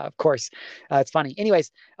course. It's funny.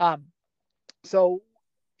 Anyways, so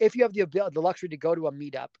if you have the luxury to go to a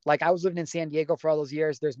meetup, like I was living in San Diego for all those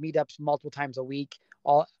years, there's meetups multiple times a week,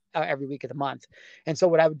 every week of the month. And so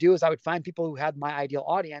what I would do is I would find people who had my ideal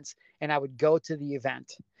audience, and I would go to the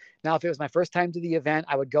event. Now, if it was my first time to the event,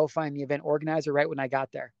 I would go find the event organizer right when I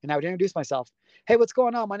got there, and I would introduce myself. Hey, what's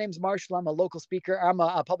going on? My name's Marshall. I'm a local speaker. I'm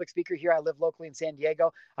a public speaker here. I live locally in San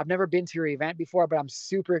Diego. I've never been to your event before, but I'm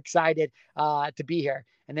super excited to be here.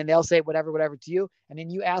 And then they'll say whatever to you. And then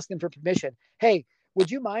you ask them for permission. Hey,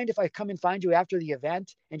 would you mind if I come and find you after the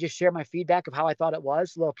event and just share my feedback of how I thought it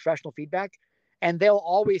was, a little professional feedback? And they'll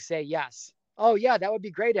always say yes. Oh, yeah, that would be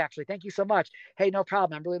great, actually. Thank you so much. Hey, no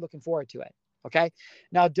problem. I'm really looking forward to it. Okay.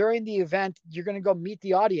 Now, during the event, you're going to go meet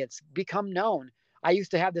the audience, become known. I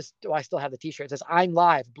used to have this. Well, I still have the t-shirt. It says I'm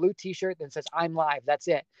live, blue t-shirt that says I'm live. That's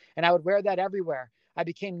it. And I would wear that everywhere. I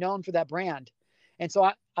became known for that brand. And so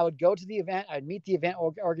I would go to the event. I'd meet the event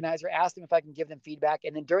organizer, ask them if I can give them feedback.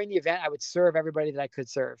 And then during the event, I would serve everybody that I could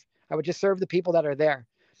serve. I would just serve the people that are there.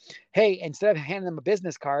 Hey, instead of handing them a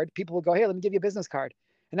business card, people would go, hey, let me give you a business card.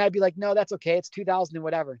 And I'd be like, no, that's okay. It's 2000 and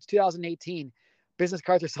whatever. It's 2018. Business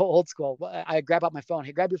cards are so old school. I grab out my phone.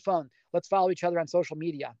 Hey, grab your phone. Let's follow each other on social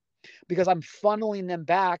media, because I'm funneling them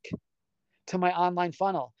back to my online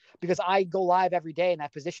funnel, because I go live every day and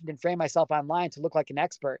I've positioned and framed myself online to look like an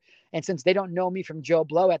expert. And since they don't know me from Joe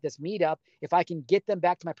Blow at this meetup, if I can get them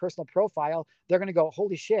back to my personal profile, they're going to go,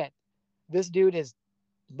 holy shit, this dude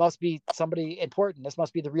must be somebody important. This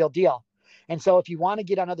must be the real deal. And so if you want to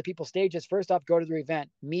get on other people's stages, first off, go to their event,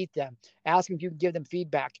 meet them, ask them if you can give them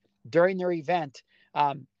feedback during their event,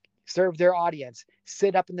 serve their audience,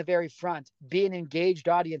 sit up in the very front, be an engaged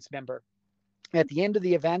audience member. At the end of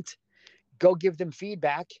the event, go give them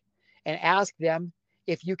feedback and ask them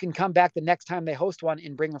if you can come back the next time they host one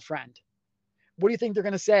and bring a friend. What do you think they're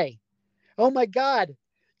going to say? Oh my God.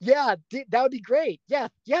 Yeah, that would be great. Yeah,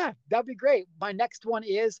 that would be great. My next one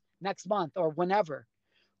is next month or whenever.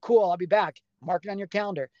 Cool, I'll be back. Mark it on your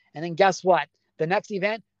calendar. And then guess what? The next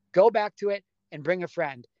event, go back to it and bring a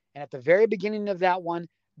friend. And at the very beginning of that one,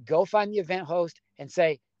 go find the event host and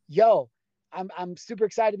say, yo, I'm super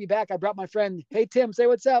excited to be back. I brought my friend. Hey, Tim, say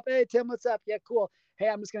what's up. Hey, Tim, what's up? Yeah, cool. Hey,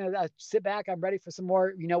 I'm just going to sit back. I'm ready for some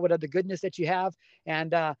more, what are the goodness that you have.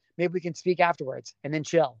 And maybe we can speak afterwards, and then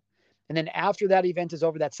chill. And then after that event is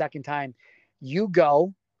over that second time, you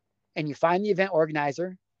go and you find the event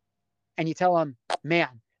organizer and you tell them, man,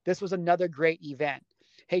 this was another great event.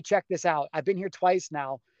 Hey, check this out. I've been here twice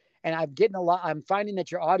now, and I'm finding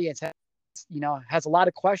that your audience has a lot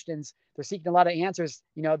of questions. They're seeking a lot of answers,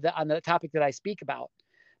 on the topic that I speak about.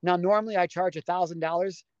 Now, normally I charge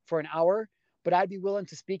 $1,000 for an hour, but I'd be willing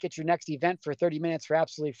to speak at your next event for 30 minutes for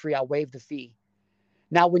absolutely free. I'll waive the fee.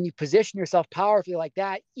 Now, when you position yourself powerfully like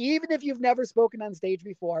that, even if you've never spoken on stage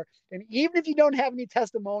before, and even if you don't have any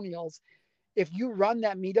testimonials, if you run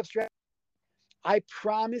that meetup strategy, I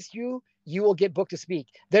promise you will get booked to speak.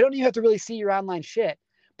 They don't even have to really see your online shit,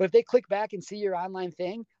 but if they click back and see your online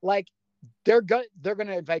thing, like they're going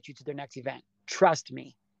to invite you to their next event. Trust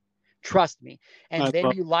me. And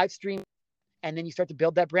then you live stream And then you start to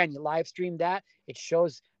build that brand. You live stream that. It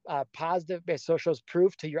shows positive, it shows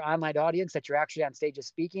proof to your online audience that you're actually on stage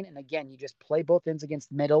speaking. And again, you just play both ends against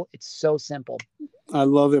the middle. It's so simple. I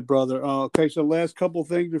love it, brother. Okay, so last couple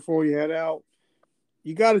things before we head out.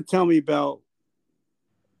 You got to tell me about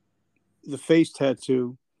the face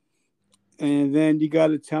tattoo. And then you got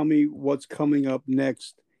to tell me what's coming up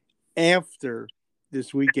next after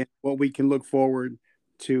this weekend, what we can look forward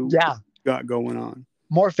to. Yeah. Got going on.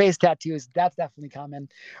 More face tattoos. That's definitely coming.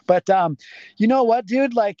 But you know what,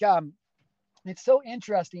 dude? Like, it's so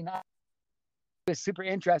interesting. It's super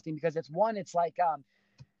interesting because it's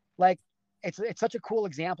it's such a cool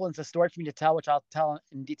example. And it's a story for me to tell, which I'll tell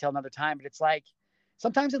in detail another time. But it's like,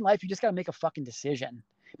 sometimes in life, you just got to make a fucking decision.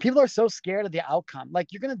 People are so scared of the outcome. Like,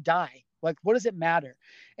 you're going to die. Like, what does it matter?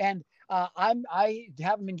 And I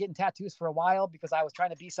haven't been getting tattoos for a while because I was trying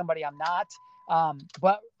to be somebody I'm not.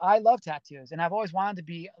 But I love tattoos and I've always wanted to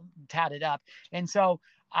be tatted up. And so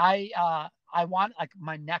I want like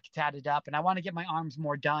my neck tatted up and I want to get my arms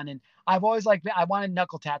more done. And I've always I wanted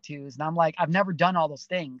knuckle tattoos. And I'm like, I've never done all those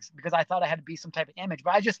things because I thought I had to be some type of image,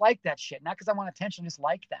 but I just like that shit. Not because I want attention, just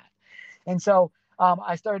like that. And so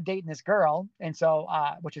I started dating this girl. And so,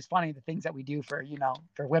 which is funny, the things that we do for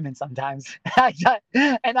women sometimes.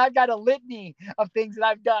 And I've got a litany of things that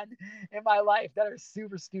I've done in my life that are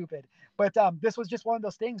super stupid. But this was just one of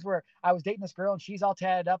those things where I was dating this girl and she's all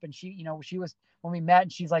tatted up. And she was, when we met,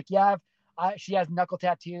 and she's like, yeah, she has knuckle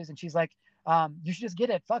tattoos. And she's like, you should just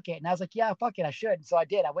get it. Fuck it. And I was like, yeah, fuck it. I should. And so I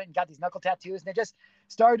did. I went and got these knuckle tattoos and they just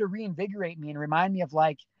started to reinvigorate me and remind me of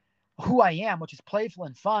like who I am, which is playful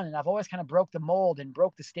and fun. And I've always kind of broke the mold and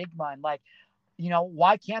broke the stigma. And like,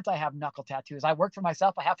 why can't I have knuckle tattoos? I worked for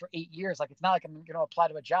myself. I have for 8 years. Like, it's not like I'm going to apply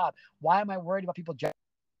to a job. Why am I worried about people judging?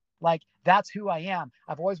 Like, that's who I am.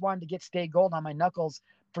 I've always wanted to get stay gold on my knuckles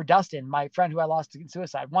for Dustin, my friend who I lost to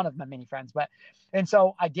suicide, one of my many friends. And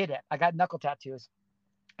so I did it. I got knuckle tattoos.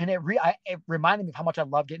 And it reminded me of how much I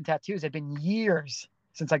love getting tattoos. It had been years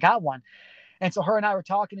since I got one. And so her and I were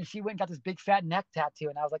talking and she went and got this big fat neck tattoo.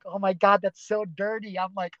 And I was like, oh my God, that's so dirty.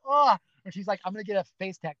 I'm like, oh. And she's like, I'm going to get a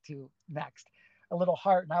face tattoo next, a little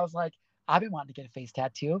heart. And I was like, I've been wanting to get a face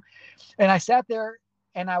tattoo. And I sat there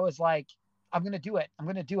and I was like, I'm going to do it. I'm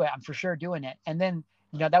going to do it. I'm for sure doing it. And then,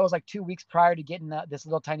 that was like 2 weeks prior to getting this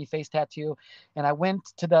little tiny face tattoo. And I went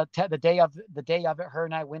to the day of it, her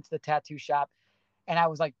and I went to the tattoo shop and I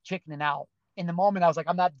was like chickening out. In the moment, I was like,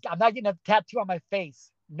 I'm not getting a tattoo on my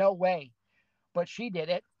face. No way. But she did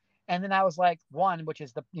it. And then I was like, which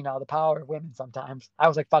is the power of women sometimes. I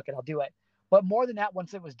was like, fuck it, I'll do it. But more than that,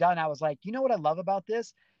 once it was done, I was like, you know what I love about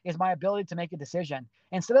this is my ability to make a decision.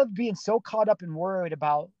 Instead of being so caught up and worried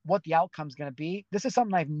about what the outcome's going to be, this is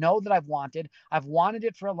something I know that I've wanted. I've wanted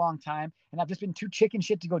it for a long time, and I've just been too chicken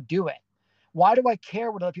shit to go do it. Why do I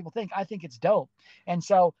care what other people think? I think it's dope. And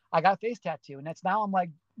so I got a face tattoo, and now I'm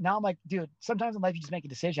like, dude, sometimes in life you just make a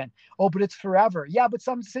decision. Oh, but it's forever. Yeah, but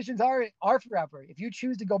some decisions are forever. If you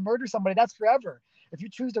choose to go murder somebody, that's forever. If you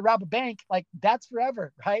choose to rob a bank, like, that's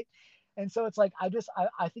forever, right? And so it's like, I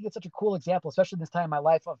think it's such a cool example, especially this time in my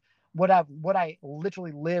life, of what I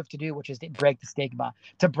literally live to do, which is to break the stigma,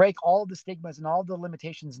 to break all of the stigmas and all the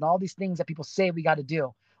limitations and all these things that people say we got to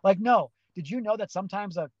do. Like, no. Did you know that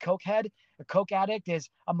sometimes a coke addict is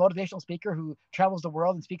a motivational speaker who travels the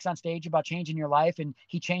world and speaks on stage about changing your life, and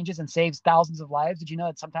he changes and saves thousands of lives? Did you know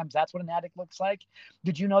that sometimes that's what an addict looks like?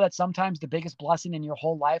 Did you know that sometimes the biggest blessing in your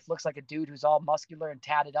whole life looks like a dude who's all muscular and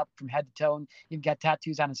tatted up from head to toe and you've got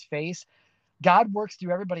tattoos on his face? God works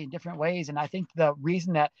through everybody in different ways. And I think the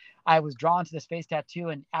reason that I was drawn to this face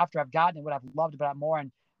tattoo, and after I've gotten it, what I've loved about it more, and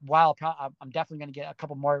while I'm definitely going to get a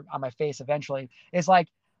couple more on my face eventually, is like,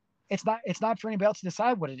 it's not for anybody else to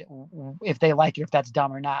decide if they like it, if that's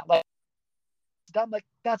dumb or not. Like, it's dumb. Like,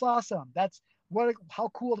 that's awesome. That's how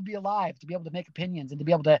cool to be alive, to be able to make opinions and to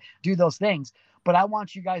be able to do those things. But I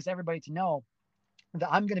want you guys, everybody, to know that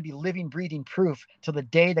I'm going to be living, breathing proof till the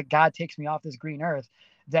day that God takes me off this green earth,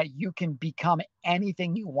 that you can become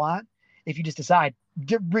anything you want if you just decide,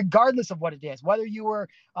 regardless of what it is, whether you were,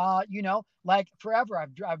 like forever,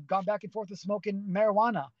 I've gone back and forth with smoking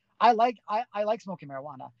marijuana. I like smoking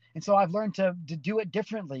marijuana. And so I've learned to do it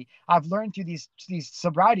differently. I've learned through these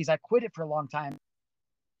sobrieties. I quit it for a long time.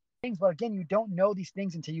 But again, you don't know these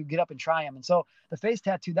things until you get up and try them. And so the face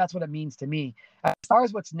tattoo, that's what it means to me. As far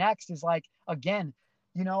as what's next is like, again,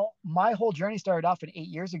 my whole journey started off 8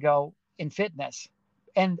 years ago in fitness.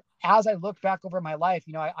 And as I look back over my life,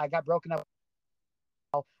 I got broken up.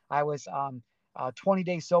 I was 20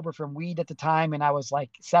 days sober from weed at the time. And I was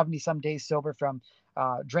like 70 some days sober from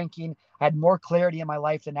drinking. I had more clarity in my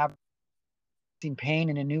life than ever, seen pain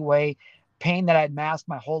in a new way, pain that I had masked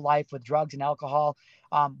my whole life with drugs and alcohol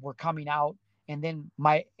were coming out. And then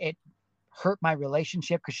it hurt my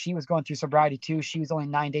relationship because she was going through sobriety too. She was only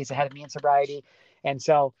 9 days ahead of me in sobriety. And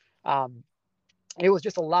so it was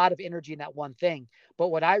just a lot of energy in that one thing. But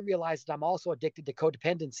what I realized is I'm also addicted to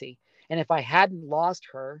codependency. And if I hadn't lost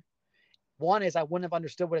her, one is I wouldn't have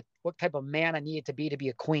understood what type of man I needed to be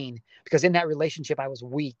a queen, because in that relationship I was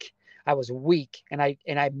weak. And I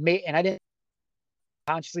didn't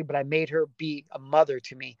consciously, but I made her be a mother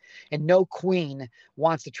to me. And no queen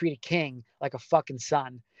wants to treat a king like a fucking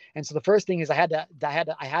son. And so the first thing is I had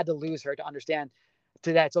to lose her to understand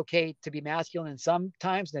that it's okay to be masculine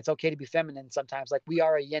sometimes, and it's okay to be feminine sometimes. Like, we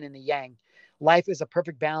are a yin and a yang. Life is a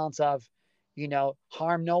perfect balance of,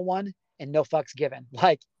 harm no one and no fucks given.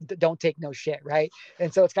 Like, don't take no shit, right?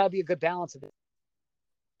 And so it's got to be a good balance of it.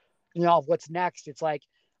 What's next? It's like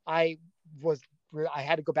I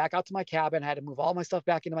had to go back out to my cabin. I had to move all my stuff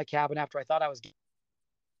back into my cabin after I thought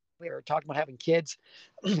we were talking about having kids.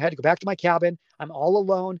 I had to go back to my cabin. I'm all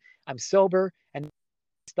alone. I'm sober. And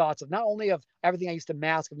thoughts of not only of everything I used to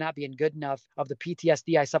mask of not being good enough, of the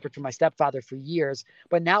PTSD I suffered from my stepfather for years,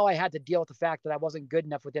 but now I had to deal with the fact that I wasn't good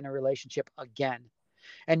enough within a relationship again.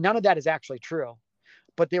 And none of that is actually true,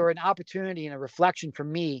 but they were an opportunity and a reflection for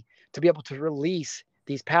me to be able to release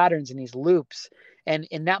these patterns and these loops. And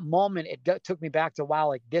in that moment, it took me back to, wow,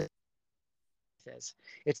 like this is,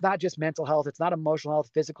 it's not just mental health. It's not emotional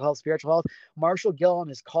health, physical health, spiritual health. Marshall Gillen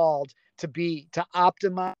is called to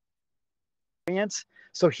optimize experience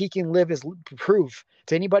so he can live his proof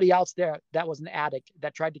to anybody else there that was an addict,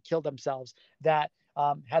 that tried to kill themselves, that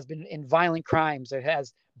has been in violent crimes, that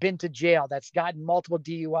has been to jail, that's gotten multiple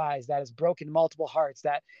DUIs, that has broken multiple hearts,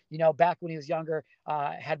 that, back when he was younger,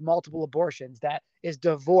 had multiple abortions, that is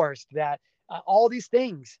divorced, that all these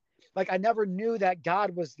things. Like, I never knew that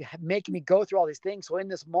God was making me go through all these things. So in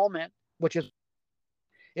this moment, which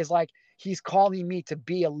is like, he's calling me to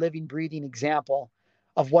be a living, breathing example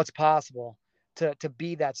of what's possible, to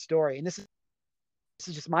be that story. And this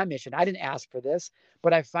is just my mission. I didn't ask for this,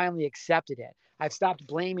 but I finally accepted it. I've stopped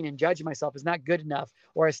blaming and judging myself as not good enough,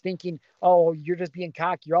 or as thinking, oh, you're just being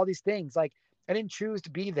cocky, or all these things. Like, I didn't choose to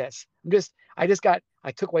be this. I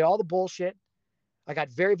took away all the bullshit. I got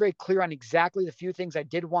very, very clear on exactly the few things I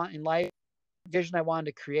did want in life, vision I wanted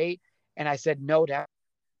to create. And I said no to.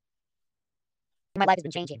 My life has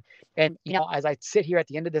been changing. And, as I sit here at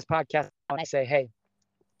the end of this podcast and I say, hey,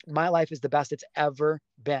 my life is the best it's ever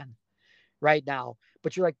been right now.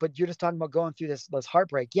 But you're just talking about going through this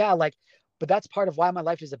heartbreak. Yeah. But that's part of why my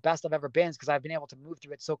life is the best I've ever been, is because I've been able to move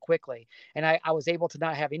through it so quickly. And I was able to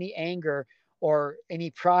not have any anger or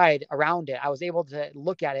any pride around it. I was able to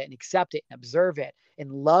look at it and accept it and observe it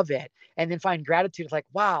and love it, and then find gratitude. It's like,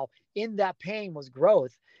 wow, in that pain was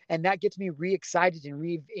growth. And that gets me re-excited and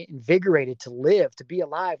reinvigorated to live, to be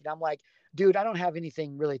alive. And I'm like, dude, I don't have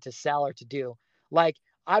anything really to sell or to do. Like,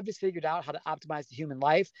 I've just figured out how to optimize the human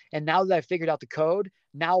life. And now that I've figured out the code,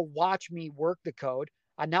 now watch me work the code.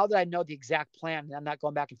 Now that I know the exact plan, and I'm not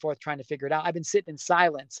going back and forth trying to figure it out. I've been sitting in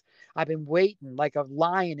silence. I've been waiting like a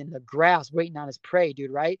lion in the grass, waiting on his prey,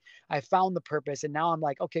 dude, right? I found the purpose. And now I'm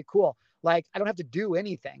like, okay, cool. Like, I don't have to do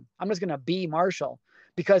anything. I'm just going to be Marshall.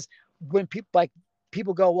 Because when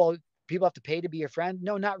people go, well, people have to pay to be your friend.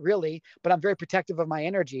 No, not really. But I'm very protective of my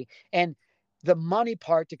energy. And the money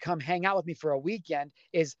part to come hang out with me for a weekend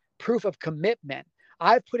is proof of commitment.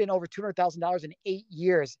 I've put in over $200,000 in 8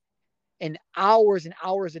 years, and hours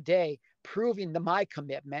a day, proving my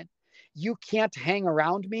commitment. You can't hang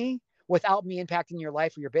around me without me impacting your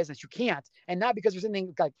life or your business. You can't. And not because there's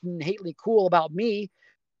anything like innately cool about me.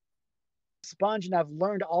 Sponge, and I've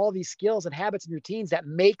learned all these skills and habits and routines that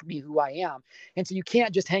make me who I am. And so you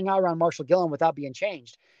can't just hang out around Marshall Gillen without being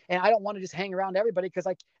changed. And I don't want to just hang around everybody, because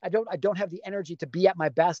I don't have the energy to be at my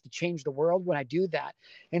best to change the world when I do that.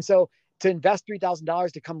 And so to invest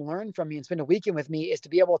 $3,000 to come learn from me and spend a weekend with me is to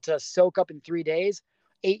be able to soak up in 3 days,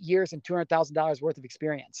 8 years, and $200,000 worth of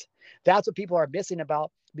experience. That's what people are missing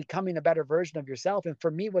about becoming a better version of yourself. And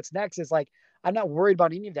for me, what's next is like, I'm not worried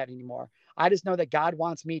about any of that anymore. I just know that God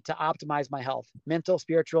wants me to optimize my health, mental,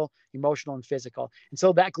 spiritual, emotional, and physical. And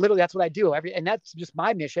so that's what I do and that's just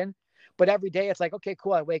my mission. But every day it's like, okay,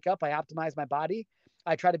 cool. I wake up, I optimize my body.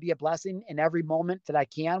 I try to be a blessing in every moment that I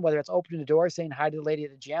can, whether it's opening the door, saying hi to the lady at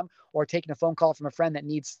the gym, or taking a phone call from a friend that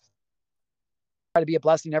needs. Try to be a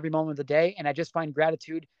blessing every moment of the day. And I just find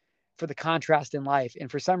gratitude for the contrast in life. And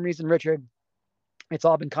for some reason, Richard, it's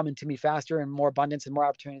all been coming to me faster and more abundance and more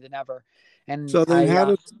opportunity than ever. And so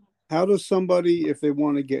then how does somebody, if they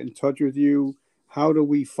want to get in touch with you, how do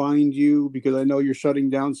we find you? Because I know you're shutting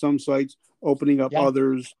down some sites, opening up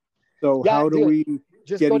others. So how do we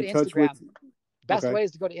Just get go in to touch Instagram. with? Best Okay. way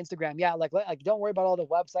is to go to Instagram. Yeah, like don't worry about all the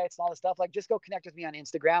websites and all the stuff. Like just go connect with me on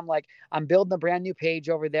Instagram. Like I'm building a brand new page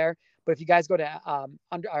over there. But if you guys go to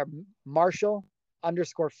under our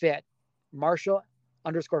Marshall_fit,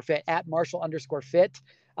 Marshall_fit at Marshall_fit,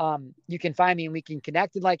 you can find me and we can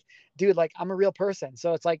connect. And like, dude, like I'm a real person.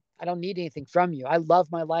 So it's like I don't need anything from you. I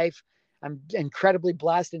love my life. I'm incredibly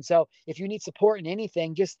blessed. And so if you need support in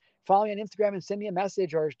anything, just follow me on Instagram and send me a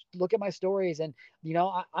message or look at my stories. And,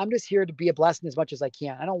 I'm just here to be a blessing as much as I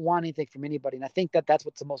can. I don't want anything from anybody. And I think that that's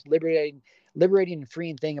what's the most liberating and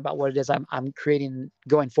freeing thing about what it is I'm creating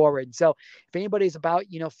going forward. So if anybody's about,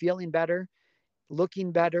 feeling better,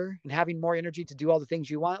 looking better and having more energy to do all the things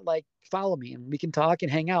you want, like follow me and we can talk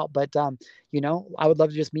and hang out. But, I would love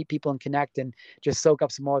to just meet people and connect and just soak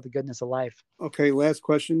up some more of the goodness of life. Okay. Last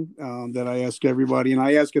question that I ask everybody, and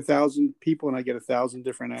I ask 1,000 people and I get 1,000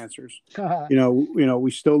 different answers.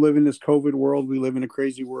 We still live in this COVID world. We live in a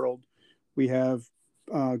crazy world. We have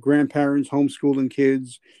grandparents homeschooling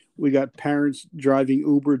kids. We got parents driving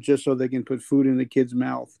Uber just so they can put food in the kid's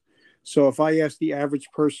mouth. So if I ask the average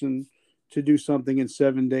person to do something in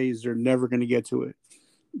 7 days, they're never going to get to it.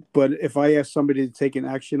 But if I ask somebody to take an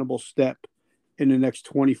actionable step in the next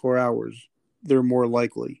 24 hours, they're more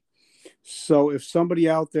likely. So if somebody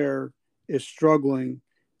out there is struggling,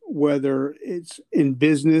 whether it's in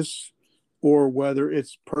business or whether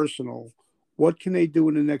it's personal, what can they do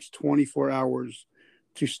in the next 24 hours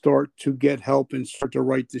to start to get help and start to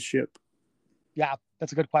right the ship? Yeah,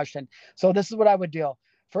 that's a good question. So this is what I would do.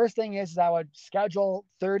 First thing is I would schedule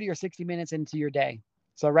 30 or 60 minutes into your day.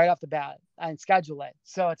 So right off the bat and schedule it.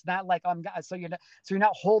 So it's not like so you're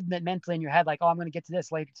not holding it mentally in your head like, oh, I'm going to get to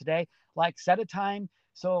this later today. Like set a time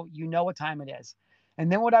so you know what time it is.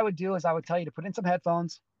 And then what I would do is I would tell you to put in some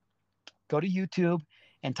headphones, go to YouTube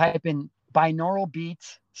and type in binaural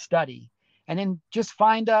beats study. And then just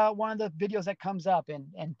find one of the videos that comes up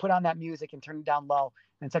and put on that music and turn it down low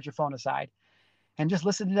and set your phone aside. And just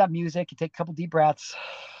listen to that music. You take a couple deep breaths,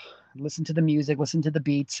 listen to the music, listen to the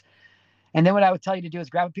beats. And then what I would tell you to do is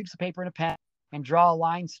grab a piece of paper and a pen and draw a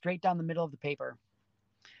line straight down the middle of the paper.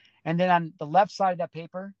 And then on the left side of that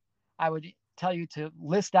paper, I would tell you to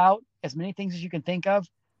list out as many things as you can think of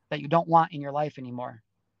that you don't want in your life anymore.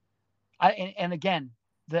 And again,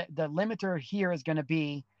 the limiter here is going to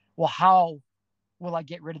be, well, how will I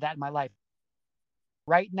get rid of that in my life?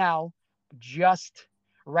 Right now, just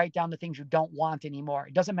write down the things you don't want anymore.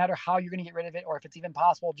 It doesn't matter how you're going to get rid of it or if it's even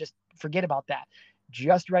possible, just forget about that.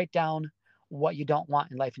 Just write down what you don't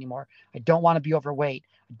want in life anymore. I don't want to be overweight.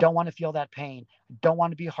 I don't want to feel that pain. I don't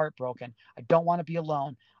want to be heartbroken. I don't want to be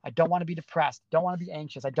alone. I don't want to be depressed. I don't want to be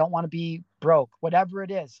anxious. I don't want to be broke. Whatever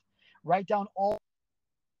it is, write down all.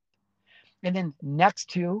 And then next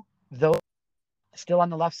to those, still on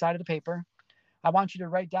the left side of the paper, I want you to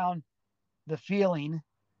write down the feeling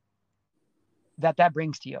that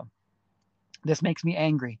brings to you. This makes me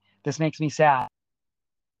angry. This makes me sad.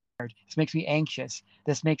 This makes me anxious.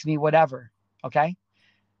 This makes me whatever. Okay.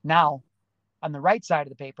 Now, on the right side of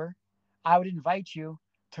the paper, I would invite you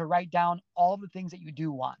to write down all of the things that you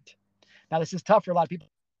do want. Now, this is tough for a lot of people.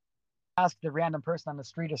 Ask the random person on the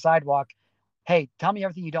street or sidewalk, hey, tell me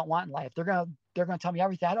everything you don't want in life. They're gonna tell me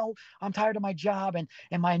everything. I'm tired of my job and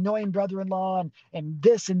my annoying brother-in-law and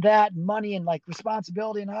this and that and money and like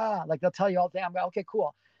responsibility and like they'll tell you all the time. I'm like, okay,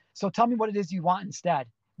 cool. So tell me what it is you want instead.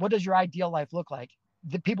 What does your ideal life look like?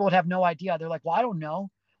 The people would have no idea. They're like, well, I don't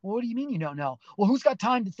know. Well, what do you mean you don't know? Well, who's got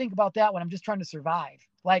time to think about that when I'm just trying to survive?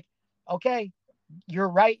 Like, okay, you're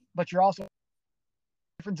right, but you're also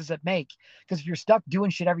difference does it make? Because if you're stuck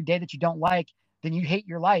doing shit every day that you don't like, then you hate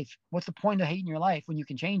your life. What's the point of hating your life when you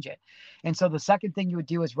can change it? And so the second thing you would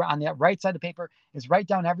do is on the right side of the paper is write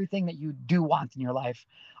down everything that you do want in your life.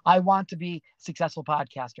 I want to be a successful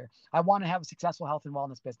podcaster. I want to have a successful health and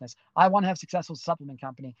wellness business. I want to have a successful supplement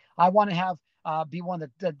company. I want to have be one of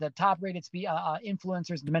the top rated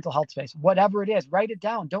influencers in the mental health space. Whatever it is, write it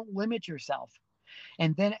down. Don't limit yourself.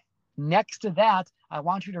 And then next to that, I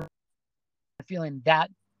want you to feeling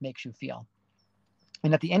that makes you feel.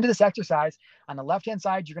 And at the end of this exercise, on the left-hand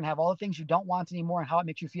side, you're going to have all the things you don't want anymore and how it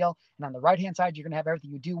makes you feel. And on the right-hand side, you're going to have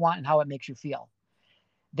everything you do want and how it makes you feel.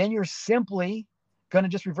 Then you're simply going to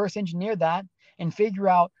just reverse engineer that and figure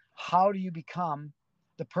out how do you become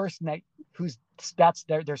the person that's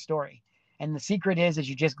their story. And the secret is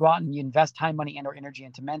you just go out and you invest time, money, and or energy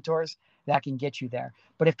into mentors that can get you there.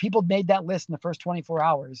 But if people made that list in the first 24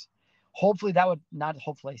 hours, certainly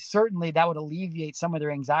that would alleviate some of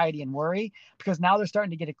their anxiety and worry, because now they're starting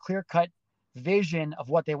to get a clear-cut vision of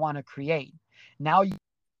what they want to create. Now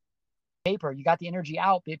paper. You got the energy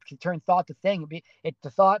out. It can turn thought to thing. The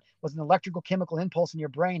thought was an electrical chemical impulse in your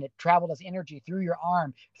brain. It traveled as energy through your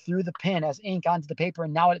arm, through the pen, as ink onto the paper,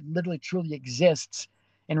 and now it literally truly exists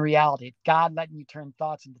in reality. God letting you turn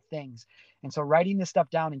thoughts into things. And so writing this stuff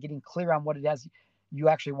down and getting clear on what it is you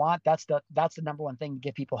actually want, that's the number one thing to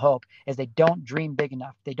give people hope, is they don't dream big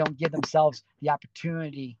enough. They don't give themselves the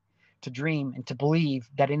opportunity to dream and to believe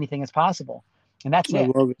that anything is possible. And that's I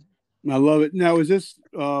it. love it. I love it. Now, is this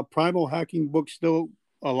Primal Hacking book still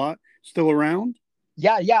around?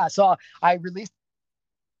 Yeah. So I released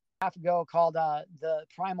half ago called the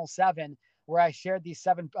Primal 7, where I shared these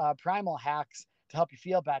 7 primal hacks to help you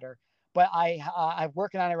feel better. But I'm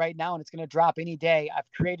working on it right now, and it's going to drop any day.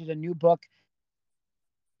 I've created a new book,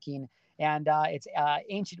 and it's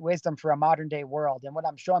ancient wisdom for a modern day world. And what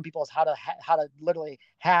I'm showing people is how to literally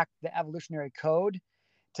hack the evolutionary code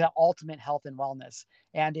to ultimate health and wellness.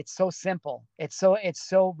 And it's so simple. It's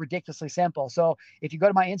so ridiculously simple. So if you go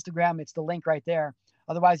to my Instagram, it's the link right there.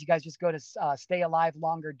 Otherwise, you guys just go to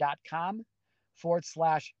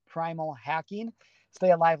stayalivelonger.com/primal hacking.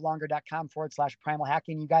 stayalivelonger.com/primal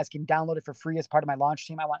hacking. You guys can download it for free as part of my launch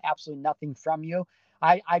team. I want absolutely nothing from you.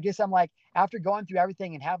 I'm like, after going through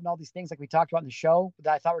everything and having all these things like we talked about in the show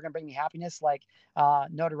that I thought were going to bring me happiness, like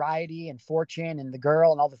notoriety and fortune and the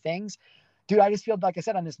girl and all the things, dude, I just feel, like I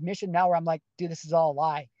said, on this mission now where I'm like, dude, this is all a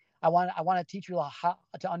lie. I want to teach you how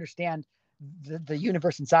to understand the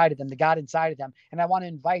universe inside of them, the God inside of them. And I want to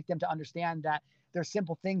invite them to understand that there's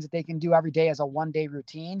simple things that they can do every day as a one-day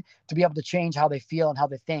routine to be able to change how they feel and how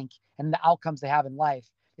they think and the outcomes they have in life.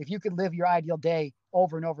 If you could live your ideal day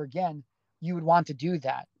over and over again, you would want to do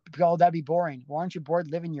that. Oh, that'd be boring. Well, aren't you bored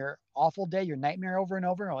living your awful day, your nightmare over and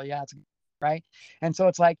over? Oh, yeah, it's right. And so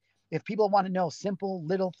it's like, if people want to know simple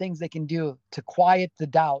little things they can do to quiet the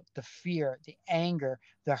doubt, the fear, the anger,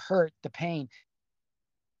 the hurt, the pain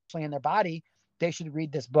in their body, they should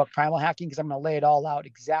read this book, Primal Hacking, because I'm going to lay it all out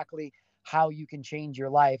exactly how you can change your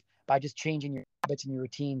life by just changing your habits and your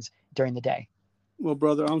routines during the day. Well,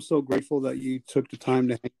 brother, I'm so grateful that you took the time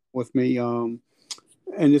to hang with me.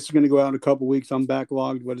 And this is going to go out in a couple of weeks. I'm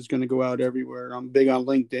backlogged, but it's going to go out everywhere. I'm big on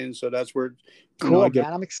LinkedIn, so that's where cool,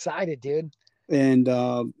 man. I'm excited, dude. And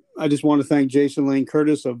I just want to thank Jason Lane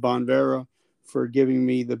Curtis of Bonvera for giving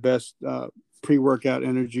me the best pre-workout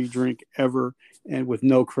energy drink ever, and with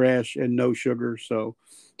no crash and no sugar. So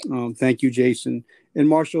thank you, Jason. And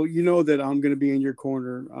Marshall, you know that I'm going to be in your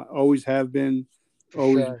corner. I always have been,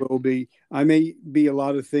 always will be. I may be a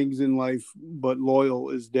lot of things in life, but loyal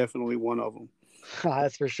is definitely one of them.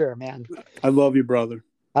 That's for sure, man. I love you, brother.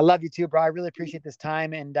 I love you too, bro. I really appreciate this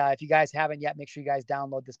time. And if you guys haven't yet, make sure you guys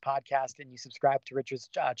download this podcast and you subscribe to Richard's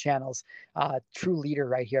channels. True leader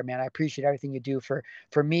right here, man. I appreciate everything you do for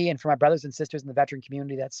me and for my brothers and sisters in the veteran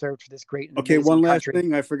community that served for this great. Okay, one last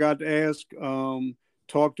thing I forgot to ask.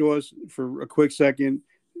 Talk to us for a quick second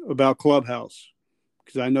about Clubhouse,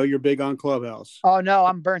 because I know you're big on Clubhouse. Oh, no,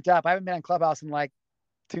 I'm burnt up. I haven't been on Clubhouse in like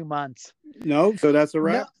 2 months. No? So that's a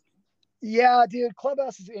wrap? No. Yeah, dude,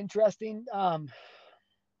 Clubhouse is interesting.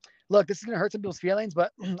 Look, this is going to hurt some people's feelings,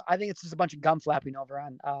 but I think it's just a bunch of gum flapping over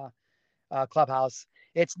on Clubhouse.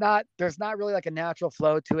 There's not really like a natural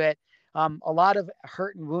flow to it. A lot of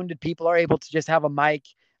hurt and wounded people are able to just have a mic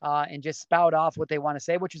and just spout off what they want to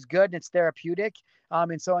say, which is good and it's therapeutic.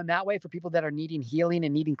 And so in that way, for people that are needing healing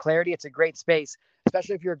and needing clarity, it's a great space,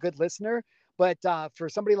 especially if you're a good listener. But for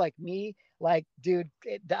somebody like me, like, dude,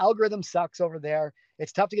 the algorithm sucks over there.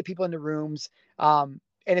 It's tough to get people into rooms.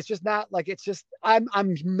 And it's just not like, it's just, I'm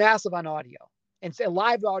massive on audio and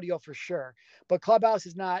live audio for sure, but Clubhouse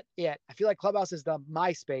is not it. I feel like Clubhouse is the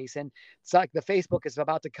MySpace, and it's like the Facebook is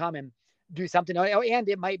about to come and do something. And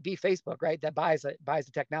it might be Facebook, right? That buys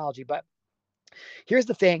the technology. But here's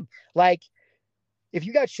the thing. Like, if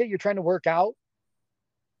you got shit you're trying to work out,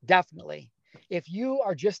 definitely. If you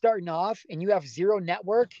are just starting off and you have zero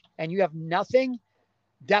network and you have nothing,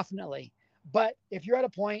 definitely. But if you're at a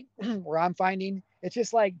point where I'm finding it's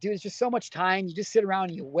just like, dude, it's just so much time. You just sit around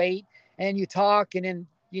and you wait and you talk, and then,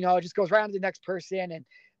 it just goes right on to the next person. And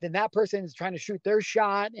then that person is trying to shoot their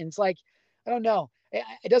shot. And it's like, I don't know.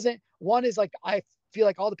 It doesn't, one is like, I feel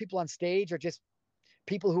like all the people on stage are just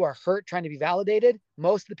people who are hurt trying to be validated,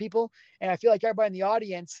 most of the people. And I feel like everybody in the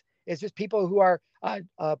audience is just people who are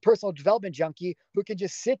a personal development junkie who can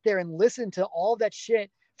just sit there and listen to all that shit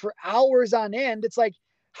for hours on end. It's like,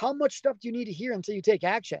 how much stuff do you need to hear until you take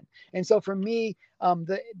action? And so for me,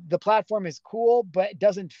 the platform is cool, but it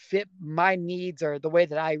doesn't fit my needs or the way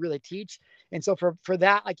that I really teach. And so for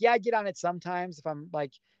that, like, yeah, I get on it sometimes if I'm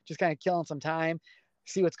like just kind of killing some time,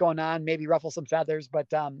 see what's going on, maybe ruffle some feathers. But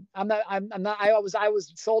I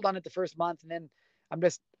was sold on it the first month, and then I'm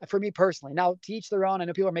just, for me personally, now to each their own. I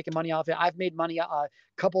know people are making money off it. I've made money,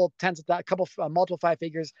 multiple five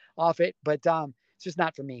figures off it, but it's just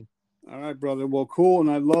not for me. All right, brother. Well, cool. And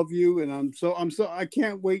I love you. And I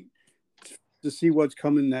can't wait to see what's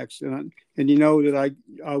coming next. And you know that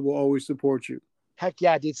I will always support you. Heck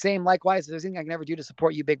yeah, dude. Same. Likewise. If there's anything I can ever do to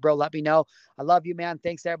support you, big bro, let me know. I love you, man.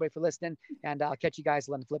 Thanks to everybody for listening. And I'll catch you guys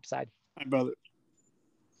on the flip side. Hi, brother.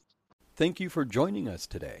 Thank you for joining us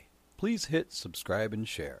today. Please hit subscribe and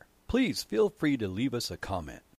share. Please feel free to leave us a comment.